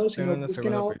abogado, Tengan sino una busquen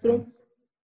segunda a opinión. otro.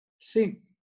 Sí.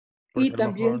 Porque Y a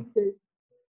lo mejor, también,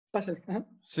 pásale. Ajá.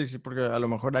 sí, sí, porque a lo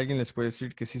mejor alguien les puede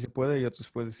decir que sí se puede y otros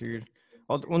puede decir,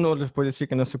 uno les puede decir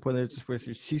que no se puede y otros puede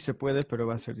decir sí se puede, pero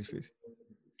va a ser difícil.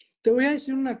 Te voy a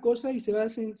decir una cosa y se va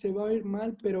a oír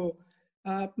mal, pero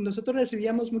nosotros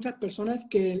recibíamos muchas personas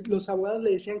que los abogados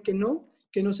le decían que no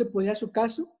se podía su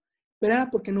caso, pero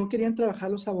era porque no querían trabajar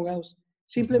los abogados. Ujú.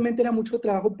 Simplemente era mucho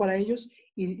trabajo para ellos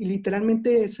y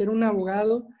literalmente ser un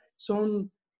abogado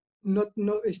son,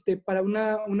 para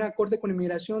una corte con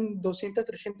inmigración, 200,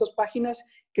 300 páginas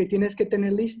que tienes que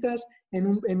tener listas en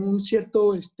un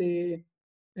cierto, uh,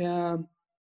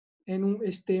 en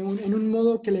un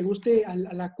modo que le guste a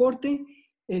la corte.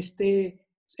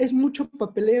 Es mucho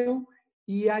papeleo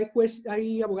y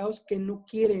hay abogados que no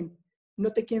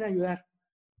te quieren ayudar.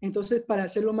 Entonces, para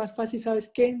hacerlo más fácil, ¿sabes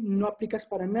qué? No aplicas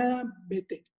para nada,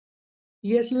 vete.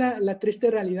 Y es la triste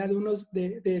realidad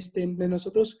de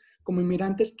nosotros como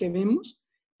inmigrantes que vemos,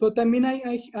 pero también hay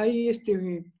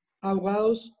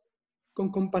abogados con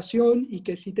compasión y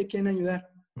que sí te quieren ayudar.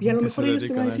 Y a Ujú, lo que se mejor ellos te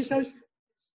van dedican a a decir, eso. ¿sabes?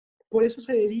 Por eso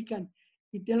se dedican.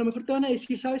 Y a lo mejor te van a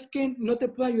decir, ¿sabes qué? No te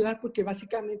puedo ayudar porque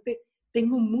básicamente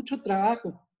tengo mucho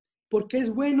trabajo. Porque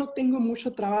es bueno, tengo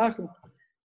mucho trabajo.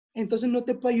 Entonces no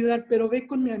te puedo ayudar, pero ve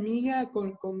con mi amiga,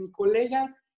 con mi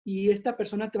colega y esta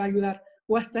persona te va a ayudar.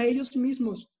 O hasta ellos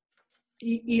mismos.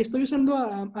 Y estoy usando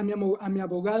a mi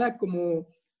abogada como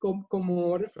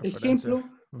Referencia. ejemplo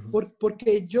Ujú.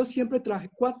 porque yo siempre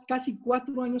trabajé, casi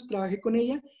 4 años trabajé con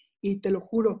ella y te lo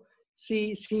juro,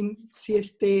 si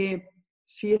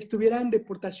estuviera en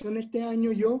deportación este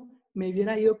año yo me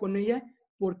hubiera ido con ella.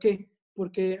 ¿Por qué?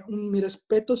 Porque mis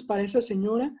respetos para esa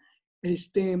señora, no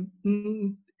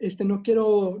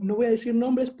voy a decir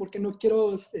nombres porque no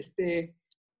quiero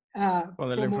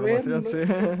Poner la promover, información, sí.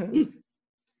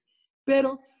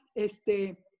 pero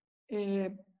este,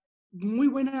 eh, muy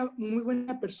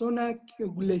buena persona.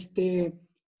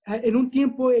 En un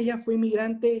tiempo ella fue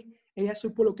inmigrante, ella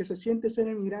supo lo que se siente ser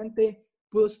inmigrante,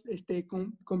 pudo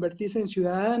convertirse en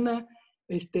ciudadana,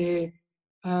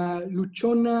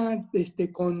 luchona,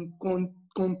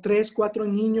 con 3, 4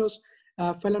 niños,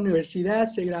 fue a la universidad,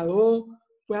 se graduó,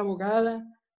 fue abogada.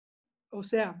 O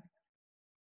sea,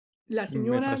 las Mis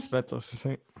señoras, respetos, sí.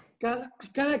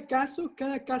 cada caso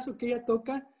que ella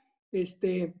toca,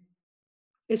 este,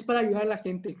 es para ayudar a la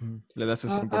gente. Ujú. Le das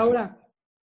el Ah, 100%.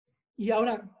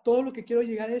 ahora, todo lo que quiero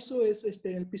llegar a eso es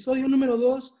el episodio número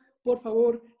 2. Por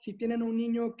favor, si tienen un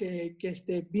niño que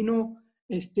vino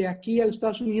aquí a los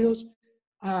Estados Unidos,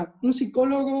 un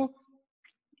psicólogo,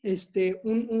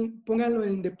 pónganlo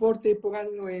en deporte,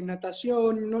 pónganlo en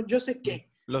natación, no, yo sé Ujú.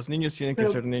 qué, Los niños tienen que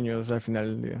ser pero niños al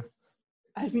final del día.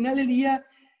 al final del día,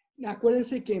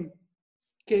 acuérdense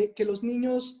que los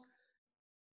niños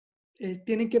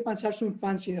tienen que pasar su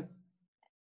infancia.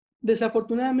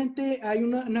 Desafortunadamente hay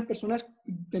una persona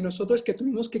de nosotros que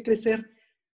tuvimos que crecer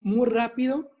muy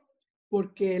rápido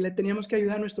porque le teníamos que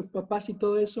ayudar a nuestros papás y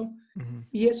todo eso, Ujú,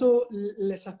 y eso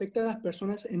les afecta a las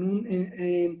personas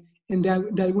de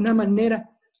alguna manera.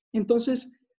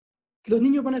 Entonces, los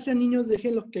niños van a ser niños,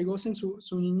 déjenlos que gocen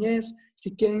su niñez,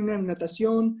 si quieren ir a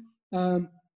natación.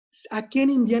 Aquí en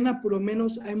Indiana por lo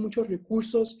menos hay muchos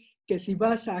recursos que si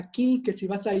vas aquí, que si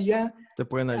vas allá, te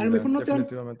pueden a lo mejor ayudar,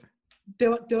 definitivamente.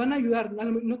 te van a ayudar,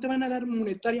 no te van a dar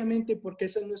monetariamente porque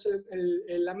esa no es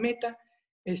la meta,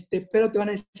 pero te van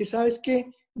a decir, ¿sabes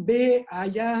qué? Ve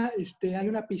allá, hay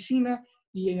una piscina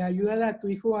y ayúdale a tu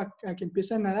hijo a que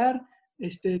empiece a nadar,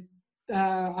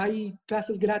 hay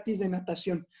clases gratis de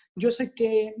natación. Yo sé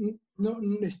que no,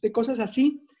 cosas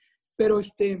así, pero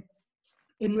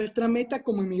en nuestra meta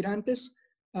como inmigrantes,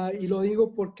 y lo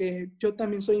digo porque yo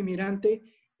también soy inmigrante,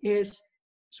 es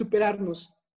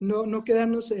superarnos, no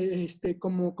quedarnos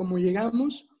como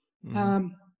llegamos, Ujú.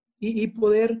 um, y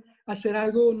poder hacer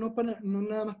algo no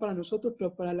nada más para nosotros,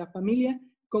 pero para la familia.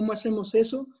 ¿Cómo hacemos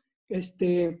eso?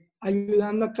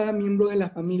 Ayudando a cada miembro de la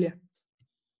familia.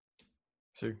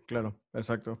 Sí, claro,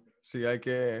 exacto. Sí, hay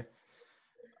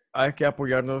que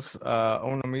apoyarnos a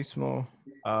uno mismo,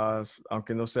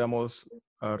 aunque no seamos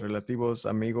relativos,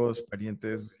 amigos,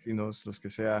 parientes, vecinos, los que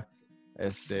sea.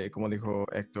 Como dijo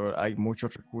Héctor, hay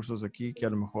muchos recursos aquí que a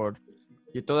lo mejor,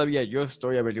 y todavía yo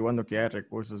estoy averiguando que hay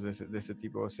recursos de ese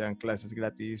tipo, sean clases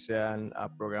gratis, sean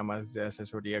programas de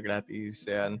asesoría gratis,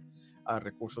 sean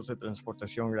recursos de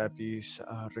transportación gratis,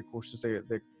 recursos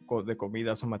de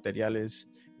comidas o materiales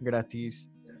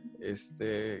gratis,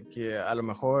 que a lo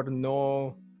mejor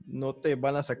no te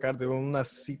van a sacar de una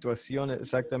situación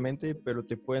exactamente, pero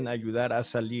te pueden ayudar a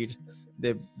salir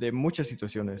de muchas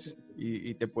situaciones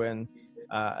y te pueden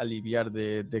aliviar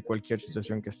de cualquier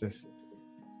situación que estés.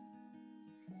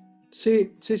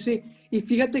 Sí, sí, sí. Y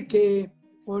fíjate que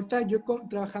ahorita yo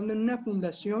trabajando en una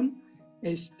fundación,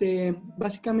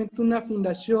 básicamente una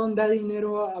fundación da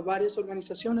dinero a varias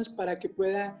organizaciones para que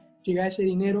pueda llegar ese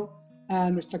dinero a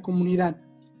nuestra comunidad.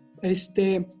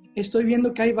 Estoy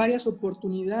viendo que hay varias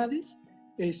oportunidades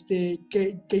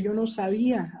que yo no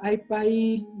sabía. Hay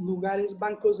lugares,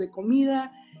 bancos de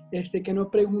comida, que no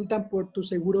preguntan por tu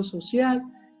seguro social.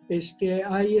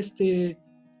 Hay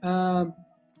uh,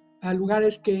 a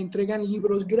lugares que entregan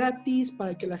libros gratis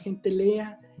para que la gente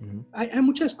lea. Ujú. Hay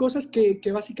muchas cosas que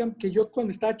básicamente que yo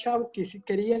cuando estaba chavo que sí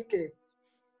quería que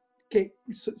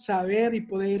saber y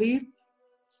poder ir,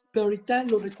 pero ahorita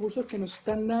los recursos que nos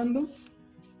están dando,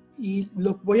 y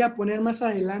los voy a poner más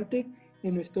adelante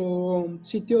en nuestro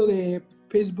sitio de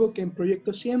Facebook en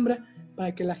Proyecto Siembra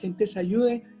para que la gente se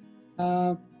ayude.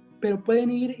 Uh, pero pueden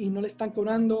ir y no le están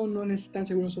cobrando, no necesitan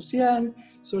seguro social,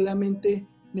 solamente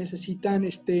necesitan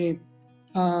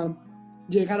uh,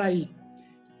 llegar ahí.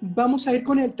 Vamos a ir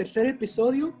con el tercer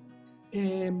episodio.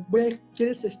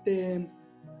 ¿Quieres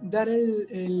dar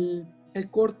el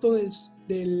corto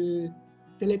del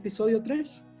episodio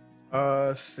 3?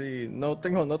 Sí, no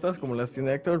tengo notas como las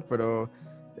tiene Héctor, pero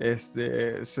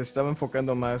se estaba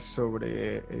enfocando más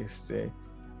sobre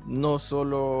no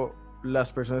solo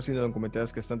las personas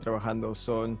indocumentadas que están trabajando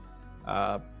son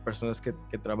personas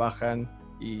que trabajan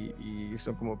y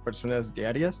son como personas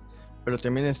diarias, pero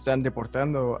también están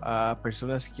deportando a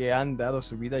personas que han dado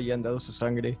su vida y han dado su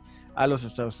sangre a los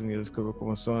Estados Unidos,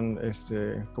 como son,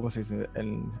 ¿cómo se dice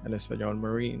en español?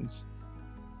 Marines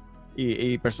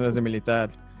y personas de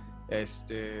militar.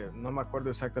 No me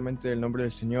acuerdo exactamente el nombre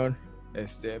del señor,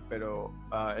 pero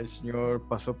el señor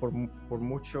pasó por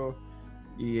mucho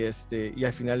y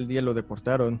al final del día lo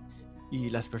deportaron y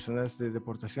las personas de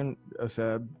deportación, o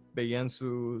sea, veían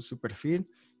su perfil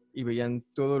y veían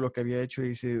todo lo que había hecho y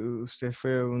dice, usted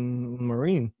fue un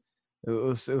Marine.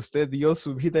 Usted dio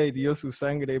su vida y dio su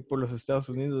sangre por los Estados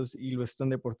Unidos y lo están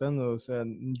deportando. O sea,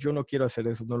 yo no quiero hacer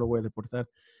eso, no lo voy a deportar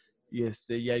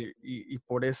y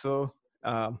por eso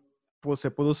pues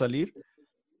se pudo salir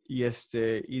y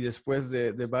después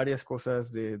de varias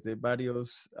cosas, de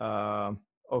varios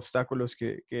obstáculos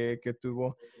que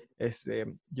tuvo,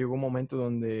 llegó un momento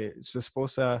donde su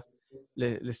esposa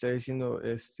le está diciendo,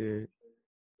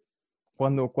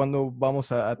 ¿cuándo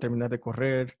vamos a terminar de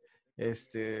correr?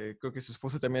 Creo que su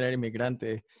esposo también era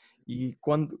inmigrante y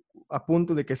a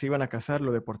punto de que se iban a casar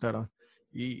lo deportaron.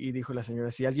 Y dijo la señora,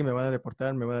 si alguien me va a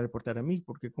deportar, me van a deportar a mí,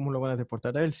 porque ¿cómo lo van a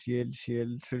deportar a él si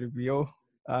él sirvió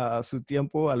a su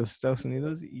tiempo a los Estados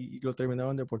Unidos y lo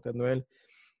terminaron deportando a él?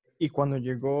 Y cuando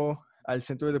llegó al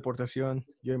centro de deportación,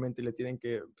 y obviamente tienen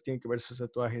que ver sus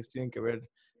tatuajes, tienen que ver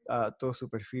todo su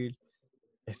perfil,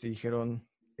 dijeron,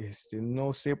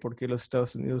 no sé por qué los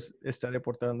Estados Unidos están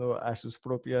deportando a sus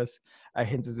propias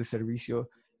agentes de servicio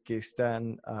que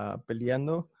están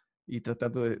peleando y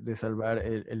tratando de salvar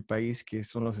el país que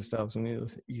son los Estados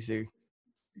Unidos.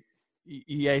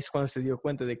 Y ahí es cuando se dio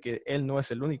cuenta de que él no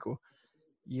es el único.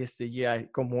 Y ya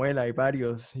como él hay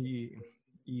varios.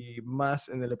 Y más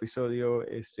en el episodio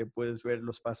puedes ver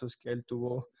los pasos que él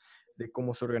tuvo, de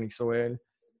cómo se organizó él,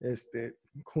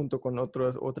 junto con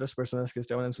otras personas que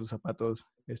estaban en sus zapatos.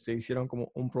 Hicieron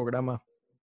como un programa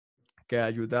que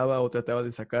ayudaba o trataba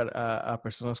de sacar a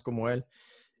personas como él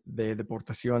de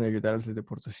deportación, ayudarles de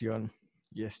deportación.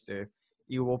 Y,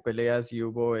 y hubo peleas y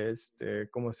hubo,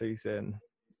 ¿cómo se dicen?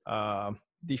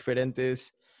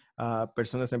 Diferentes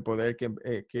personas en poder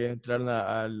que entraron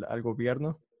al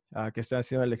gobierno, que están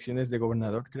haciendo elecciones de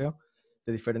gobernador, creo,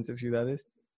 de diferentes ciudades.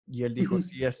 Y él dijo, Ujú.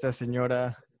 si esta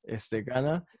señora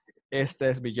gana, esta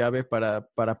es mi llave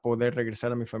para poder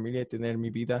regresar a mi familia y tener mi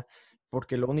vida,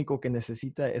 porque lo único que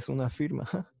necesita es una firma.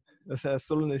 O sea,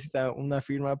 solo necesita una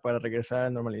firma para regresar a la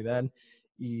normalidad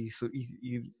y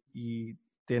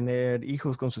tener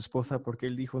hijos con su esposa, porque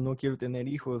él dijo, no quiero tener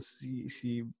hijos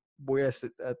si voy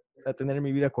a tener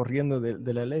mi vida corriendo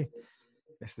de la ley.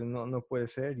 No puede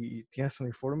ser. Y tiene su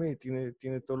uniforme y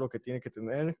tiene todo lo que tiene que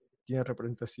tener, tiene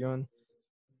representación.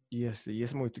 Y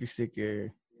es muy triste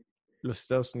que los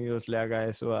Estados Unidos le haga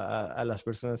eso a las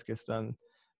personas que están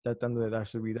tratando de dar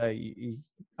su vida y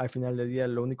al final del día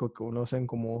lo único que conocen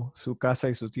como su casa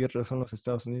y su tierra son los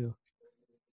Estados Unidos.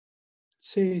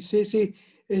 Sí, sí, sí.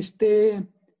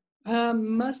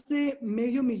 Más de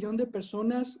medio millón de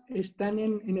personas están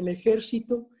en el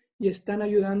ejército y están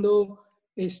ayudando,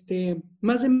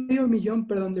 más de medio millón,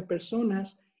 perdón, de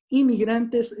personas,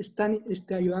 inmigrantes, están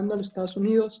ayudando a los Estados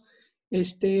Unidos.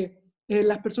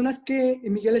 Las personas que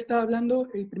Miguel estaba hablando,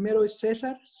 el primero es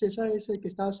César. César es el que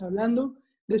estabas hablando.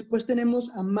 Después tenemos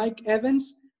a Mike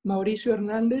Evans, Mauricio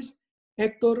Hernández,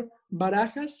 Héctor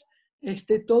Barajas.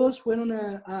 Todos fueron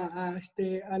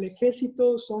al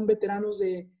ejército, son veteranos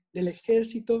del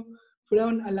ejército,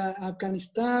 fueron a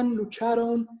Afganistán,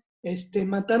 lucharon,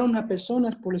 mataron a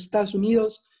personas por los Estados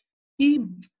Unidos y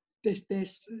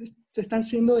se están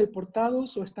siendo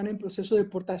deportados o están en proceso de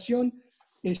deportación,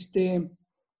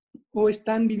 o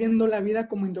están viviendo la vida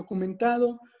como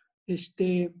indocumentado,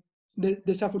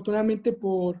 desafortunadamente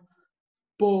por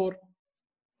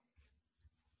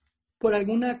por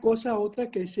alguna cosa u otra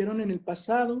que hicieron en el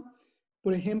pasado.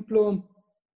 Por ejemplo,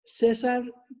 César,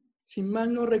 si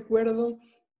mal no recuerdo,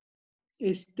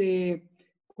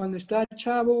 cuando estaba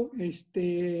chavo,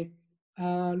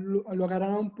 lo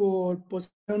agarraron por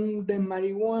posesión de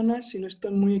marihuana, si no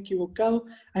estoy muy equivocado.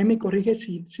 Ahí me corrige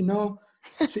si no,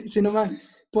 si no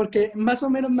porque más o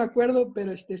menos me acuerdo,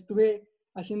 pero estuve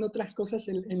haciendo otras cosas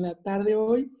en la tarde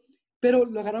hoy, pero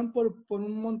lo agarraron por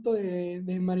un monto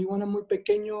de marihuana muy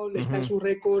pequeño, está en Ujú. su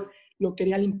récord, lo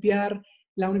quería limpiar.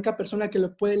 La única persona que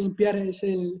lo puede limpiar es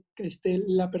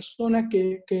la persona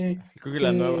Creo que que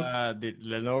la nueva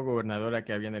gobernadora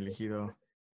que habían elegido.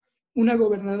 una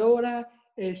gobernadora,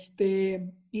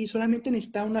 y solamente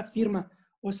necesita una firma.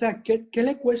 O sea, ¿qué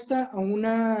le cuesta a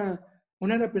una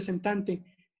representante?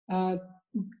 Uh,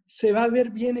 Se va a ver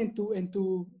bien en tu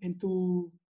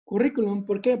currículum.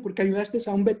 ¿Por qué? Porque ayudaste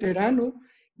a un veterano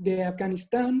de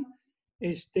Afganistán,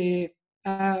 este,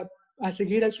 a, a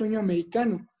seguir el sueño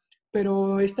americano.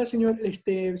 Pero esta señora,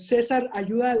 César,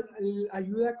 ayuda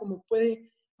como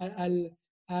puede a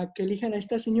que elijan a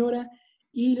esta señora,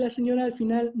 y la señora al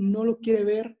final no lo quiere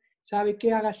ver, sabe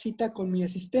que haga cita con mi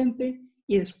asistente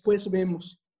y después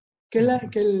vemos. Ujú.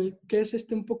 Que es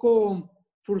un poco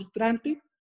frustrante,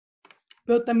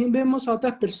 pero también vemos a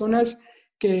otras personas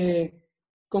que,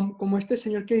 como este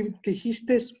señor que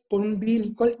dijiste, es por un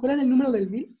bill. ¿Cuál era el número del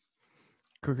bill?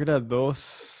 Creo que era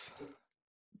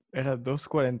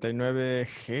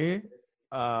 249G,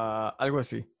 algo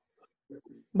así.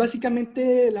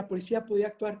 Básicamente la policía podía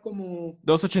actuar como.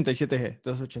 287G,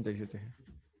 287G.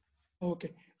 Ok.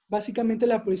 Básicamente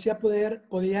la policía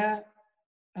podía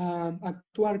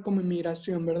actuar como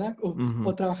inmigración, ¿verdad? O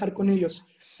Ujú. trabajar con ellos.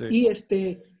 Sí. Y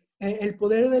el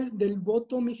poder del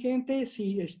voto, mi gente,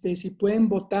 si pueden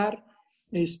votar,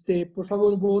 por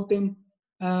favor voten.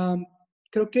 Ah,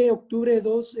 Creo que octubre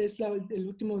 2 es el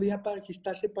último día para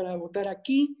registrarse para votar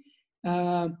aquí.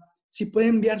 Ah, si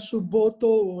pueden enviar su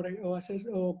voto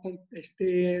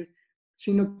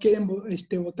si no quieren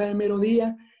votar el mero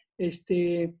día,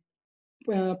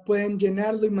 pueden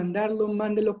llenarlo y mandarlo,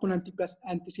 mándelo con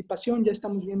anticipación. Ya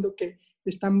estamos viendo que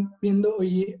están viendo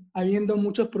y habiendo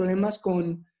muchos problemas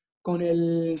con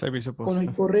el, Servicio con el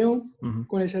postal. correo, Ujú.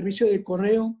 con el servicio de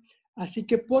correo. Así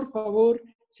que por favor,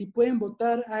 si pueden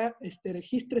votar,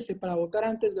 regístrese para votar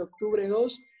antes de octubre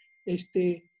 2.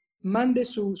 Mande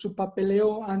su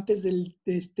papeleo antes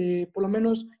por lo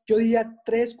menos, yo diría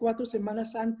 3, 4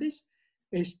 semanas antes,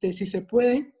 si se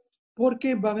puede,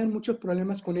 porque va a haber muchos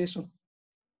problemas con eso.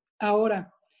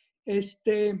 Ahora,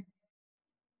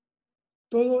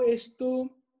 todo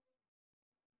esto,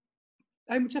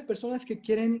 hay muchas personas que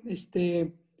quieren,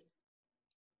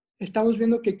 estamos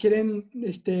viendo que quieren,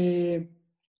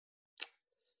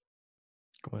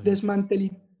 ¿Cómo se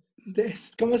dice?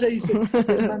 ¿cómo se dice?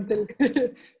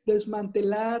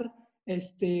 Desmantelar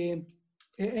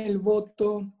el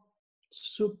voto,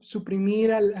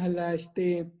 suprimir a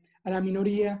la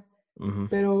minoría, Ujú,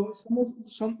 pero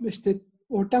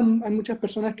ahorita hay muchas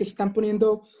personas que están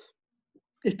poniendo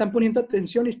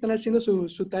atención y están haciendo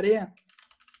su tarea.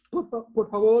 Por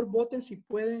favor, voten si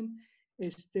pueden.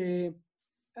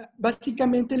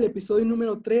 Básicamente el episodio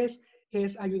número 3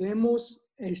 es ayudemos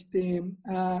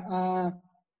a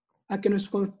que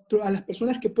a las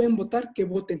personas que pueden votar, que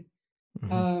voten.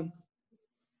 ujú. Uh,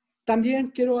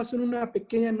 También quiero hacer una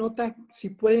pequeña nota, si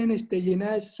pueden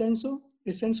llenar el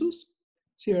census,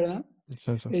 ¿sí, verdad?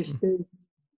 Eso. Este,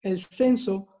 el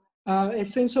censo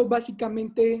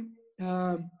básicamente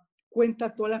cuenta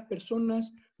a todas las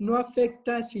personas, no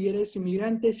afecta si eres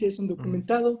inmigrante, si eres Ujú,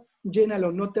 undocumentado,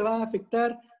 llénalo, no te va a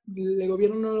afectar, el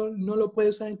gobierno no lo puede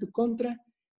usar en tu contra,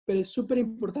 pero es súper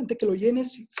importante que lo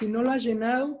llenes. Si no lo has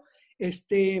llenado,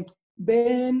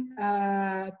 ven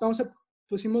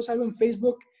pusimos algo en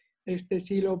Facebook,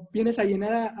 si lo vienes a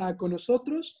llenar con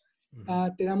nosotros,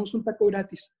 ujú. te damos un taco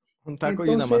gratis. Un taco y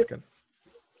una Entonces, máscara.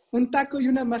 un taco y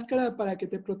una máscara para que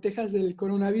te protejas del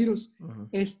coronavirus. Ujú,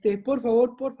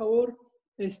 Por favor,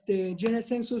 llena el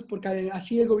census porque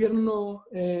así el gobierno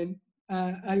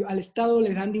al Estado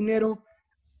le dan dinero.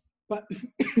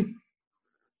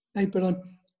 Ay,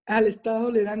 perdón. Al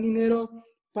Estado le dan dinero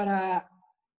para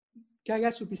que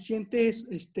haga suficientes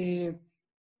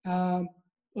uh,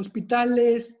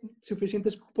 hospitales,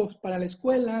 suficientes cupos para la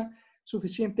escuela,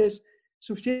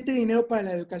 suficiente dinero para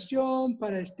la educación,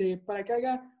 para que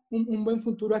haga un buen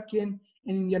futuro aquí en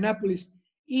Indianápolis.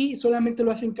 Y solamente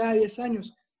lo hacen cada 10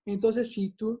 años. Entonces,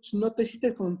 si tú no te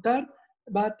hiciste contar,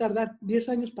 va a tardar 10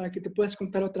 años para que te puedas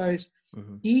contar otra vez.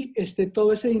 ujú. Y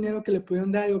todo ese dinero que le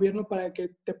pudieron dar al gobierno para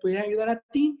que te pudiera ayudar a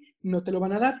ti, no te lo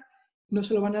van a dar, no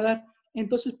se lo van a dar.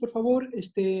 Entonces, por favor,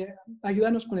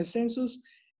 ayúdanos con el census.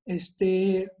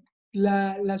 Este,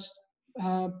 la, las,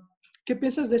 uh, ¿Qué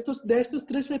piensas de estos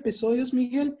 3 episodios,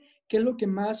 Miguel? ¿Qué es lo que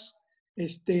más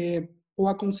o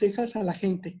aconsejas a la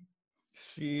gente?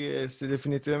 Sí,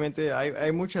 definitivamente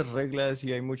hay muchas reglas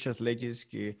y hay muchas leyes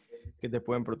que te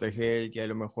pueden proteger y a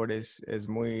lo mejor es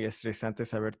muy estresante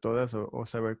saber todas o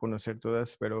saber conocer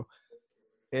todas, pero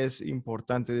es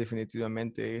importante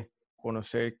definitivamente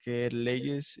conocer qué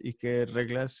leyes y qué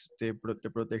reglas te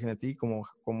protegen a ti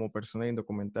como persona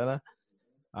indocumentada,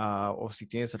 o si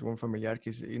tienes algún familiar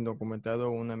que es indocumentado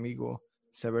o un amigo,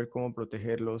 saber cómo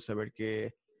protegerlos, saber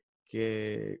qué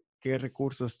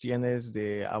recursos tienes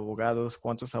de abogados,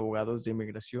 cuántos abogados de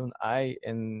inmigración hay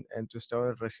en tu estado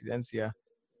de residencia,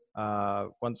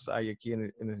 cuántos hay aquí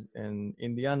en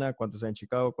Indiana, cuántos hay en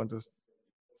Chicago,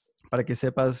 para que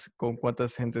sepas con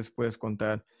cuántas gentes puedes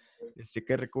contar,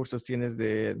 qué recursos tienes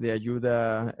de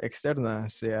ayuda externa,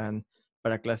 sean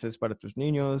para clases para tus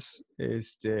niños,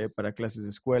 para clases de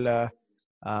escuela,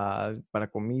 para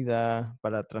comida,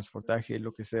 para transportaje,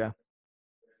 lo que sea.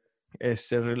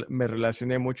 Me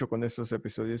relacioné mucho con estos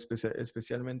episodios,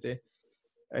 especialmente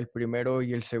el primero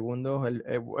y el segundo,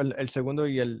 el segundo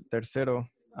y el tercero,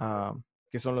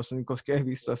 que son los únicos que he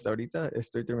visto hasta ahorita.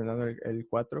 Estoy terminando el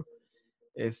 4,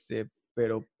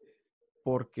 pero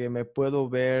porque me puedo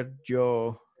ver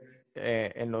yo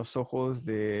en los ojos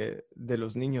de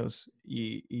los niños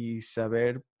y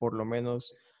saber por lo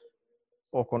menos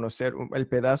o conocer el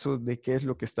pedazo de qué es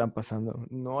lo que están pasando,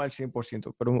 no al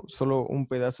 100%, pero solo un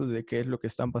pedazo de qué es lo que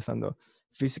están pasando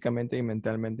físicamente y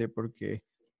mentalmente, porque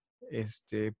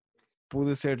este,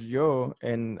 pude ser yo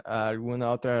en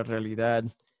alguna otra realidad,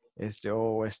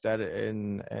 o estar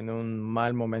en un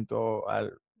mal momento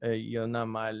y una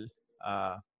mal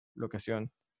locación.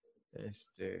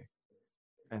 Este,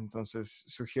 entonces,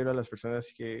 sugiero a las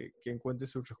personas que encuentren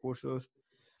sus recursos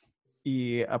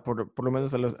y por lo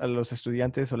menos a los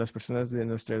estudiantes o las personas de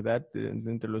nuestra edad, de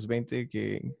entre los 20,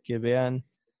 que vean,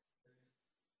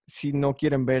 si no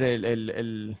quieren ver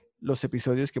los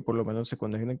episodios, que por lo menos se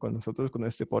conecten con nosotros, con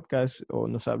este podcast, o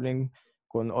nos hablen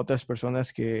con otras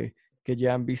personas que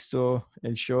ya han visto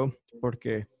el show,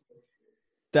 porque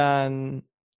tan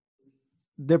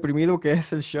deprimido que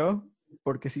es el show,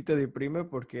 porque sí te deprime,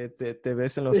 porque te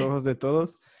ves en los ojos de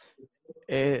todos.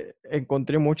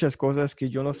 Encontré muchas cosas que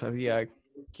yo no sabía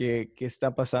que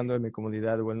está pasando en mi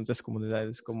comunidad o en otras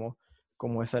comunidades, como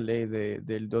esa ley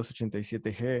del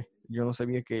 287G. Yo no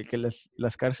sabía que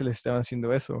las cárceles estaban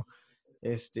haciendo eso.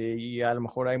 Y a lo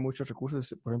mejor hay muchos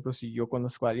recursos. Por ejemplo, si yo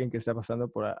conozco a alguien que está pasando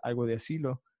por algo de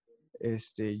asilo,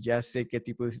 ya sé qué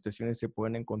tipo de situaciones se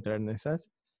pueden encontrar en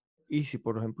esas. Y si,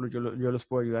 por ejemplo, yo los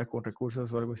puedo ayudar con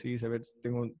recursos o algo así, saber,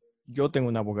 yo tengo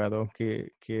un abogado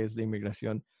que es de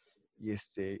inmigración y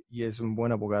es un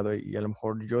buen abogado y a lo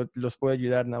mejor yo los puedo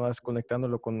ayudar nada más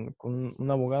conectándolo con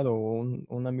un abogado o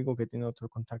un amigo que tiene otro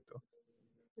contacto.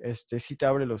 Sí te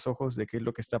abre los ojos de qué es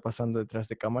lo que está pasando detrás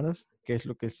de cámaras, qué es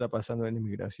lo que está pasando en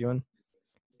inmigración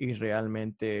y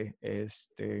realmente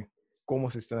cómo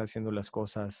se están haciendo las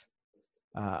cosas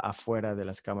afuera de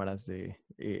las cámaras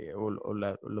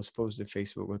los posts de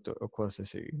Facebook o cosas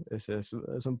así.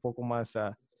 Es un poco más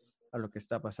a lo que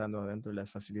está pasando dentro de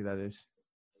las facilidades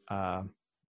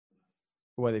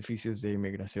o edificios de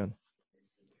inmigración.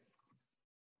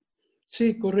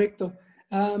 Sí, correcto.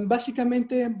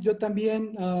 Básicamente yo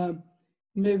también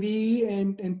me vi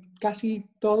en casi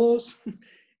todos.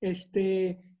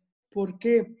 Este, ¿Por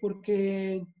qué?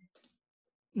 Porque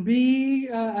vi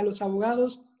a los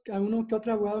abogados, a uno que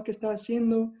otro abogado que estaba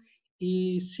haciendo,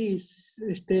 y sí,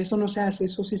 eso no se hace,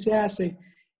 eso sí se hace.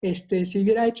 Si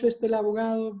hubiera hecho el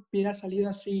abogado, hubiera salido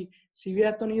así. Si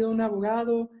hubiera tenido un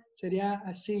abogado, sería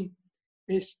así.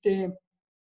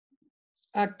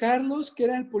 A Carlos, que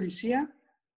era el policía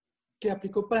que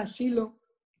aplicó para asilo,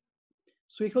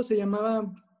 su hijo se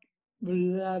llamaba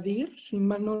Vladir, si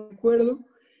mal no recuerdo,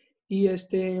 y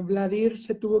Vladir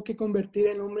se tuvo que convertir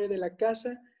en hombre de la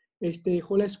casa,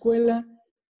 dejó la escuela,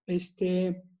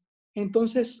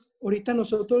 entonces ahorita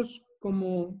nosotros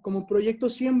como Proyecto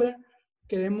Siembra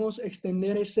queremos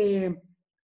extender ese,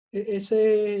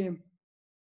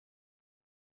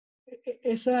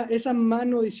 esa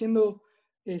mano diciendo,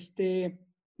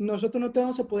 nosotros no te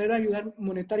vamos a poder ayudar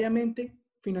monetariamente,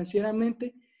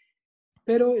 financieramente,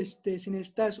 pero si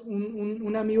necesitas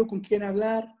un amigo con quien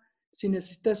hablar, si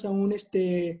necesitas a un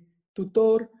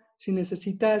tutor, si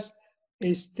necesitas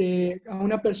a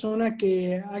una persona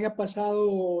que haya pasado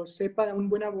o sepa de un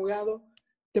buen abogado,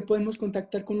 te podemos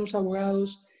contactar con los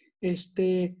abogados.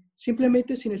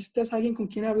 Simplemente si necesitas a alguien con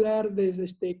quien hablar,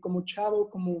 desde como chavo,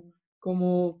 como,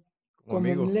 Como como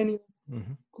amigo. milenio,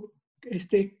 Uh-huh.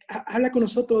 habla con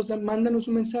nosotros, mándanos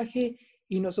un mensaje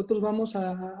y nosotros vamos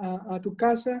a tu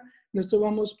casa,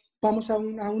 nosotros vamos a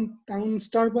un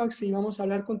Starbucks y vamos a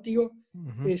hablar contigo.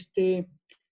 Uh-huh.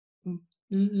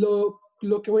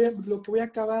 Lo que voy a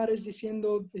acabar es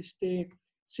diciendo,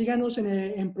 síganos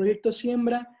en Proyecto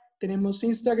Siembra, tenemos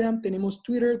Instagram, tenemos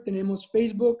Twitter, tenemos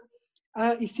Facebook.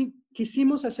 Y sí,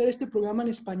 quisimos hacer este programa en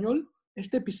español,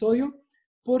 este episodio,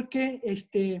 porque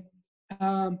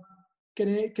uh,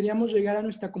 queríamos llegar a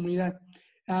nuestra comunidad.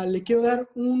 Le quiero dar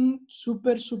un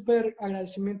súper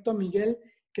agradecimiento a Miguel,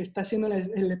 que está haciendo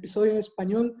el episodio en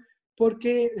español,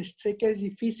 porque sé que es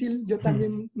difícil. Yo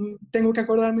también tengo que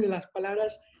acordarme de las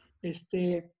palabras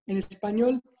en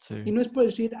español, Sí. y no es por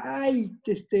decir, ay,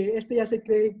 ya se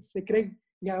cree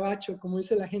gabacho, como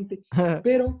dice la gente,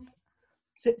 pero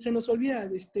se nos olvida.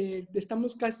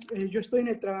 Estamos yo estoy en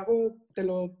el trabajo, te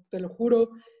lo juro,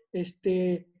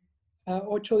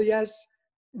 8 días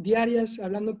diarias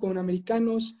hablando con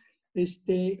americanos,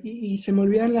 y se me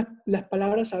olvidan las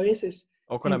palabras a veces.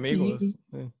 O con amigos.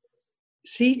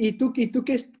 Sí, y tú que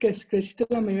creciste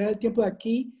la mayoría del tiempo de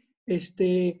aquí,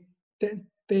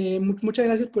 muchas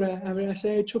gracias por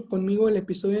haberse hecho conmigo el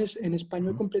episodio en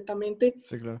español completamente.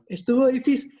 Sí, claro. Estuvo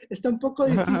difícil, está un poco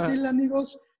difícil,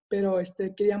 amigos, pero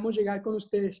queríamos llegar con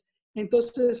ustedes.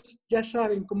 Entonces, ya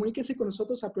saben, comuníquense con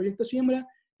nosotros a Proyecto Siembra.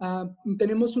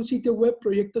 Tenemos un sitio web,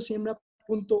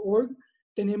 proyectosiembra.org.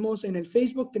 Tenemos en el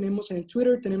Facebook, tenemos en el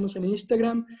Twitter, tenemos en el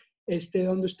Instagram.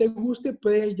 Donde usted guste,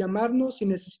 puede llamarnos. Si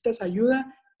necesitas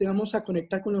ayuda, te vamos a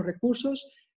conectar con los recursos.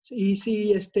 Y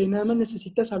si nada más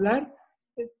necesitas hablar,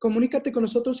 comunícate con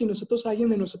nosotros, y alguien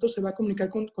de nosotros se va a comunicar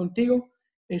contigo.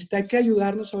 Hay que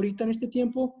ayudarnos ahorita en este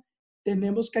tiempo.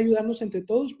 Tenemos que ayudarnos entre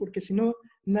todos, porque si no,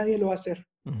 nadie lo va a hacer.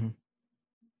 Uh-huh.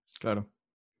 Claro.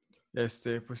 Pues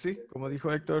sí, como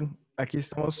dijo Héctor, aquí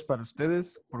estamos para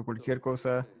ustedes por cualquier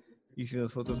cosa, y si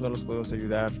nosotros no los podemos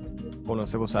ayudar,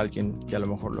 conocemos a alguien que a lo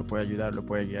mejor lo puede ayudar, lo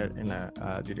puede guiar en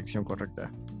la dirección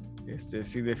correcta.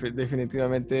 Sí,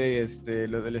 definitivamente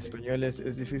lo del español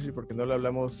es difícil porque no lo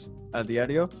hablamos a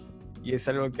diario, y es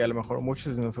algo que a lo mejor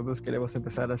muchos de nosotros queremos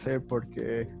empezar a hacer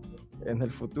porque en el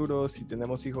futuro, si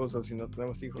tenemos hijos o si no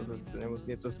tenemos hijos o si tenemos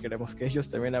nietos, queremos que ellos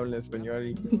también hablen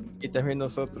español y también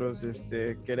nosotros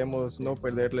queremos no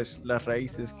perderles las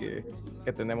raíces que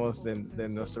tenemos de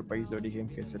nuestro país de origen,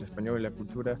 que es el español y la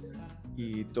cultura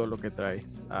y todo lo que trae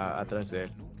atrás de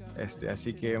él.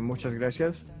 Así que muchas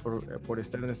gracias por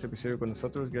estar en este episodio con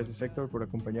nosotros. Gracias, Héctor, por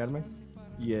acompañarme.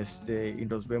 Y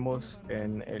nos vemos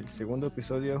en el segundo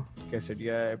episodio, que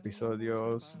sería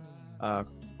episodios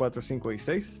 4, 5 y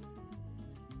 6.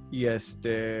 Y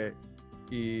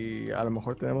a lo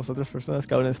mejor tenemos otras personas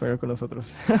que hablen español con nosotros.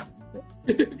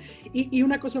 Y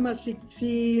una cosa más,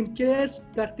 si quieres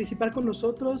participar con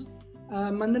nosotros,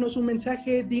 mándanos un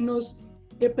mensaje, dinos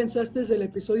qué pensaste del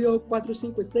episodio 4,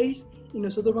 5 y 6 y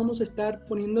nosotros vamos a estar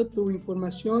poniendo tu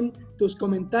información, tus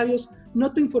comentarios,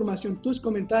 no tu información, tus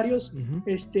comentarios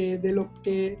de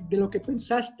lo que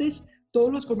pensaste.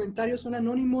 Todos los comentarios son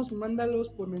anónimos, mándalos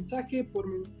por mensaje, por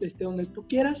donde tú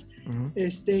quieras,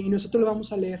 y nosotros lo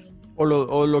vamos a leer.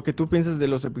 O lo que tú piensas de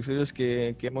los episodios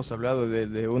que hemos hablado,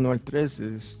 de 1 al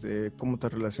 3, cómo te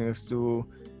relacionas tú,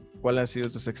 cuáles han sido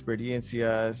tus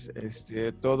experiencias,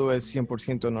 todo es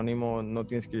 100% anónimo, no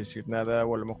tienes que decir nada,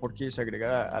 o a lo mejor quieres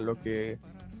agregar a lo que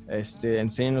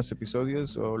enseñan los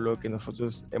episodios o lo que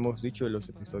nosotros hemos dicho de los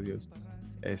episodios.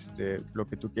 Lo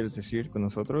que tú quieres decir con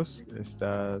nosotros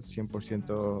está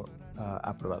 100%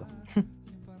 aprobado.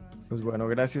 Pues bueno,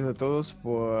 gracias a todos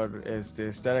por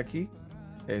estar aquí.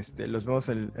 Los vemos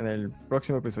en el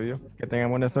próximo episodio. Que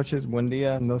tengan buenas noches, buen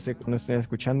día, no sé cuándo estén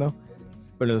escuchando,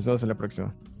 pero los vemos en la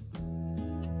próxima.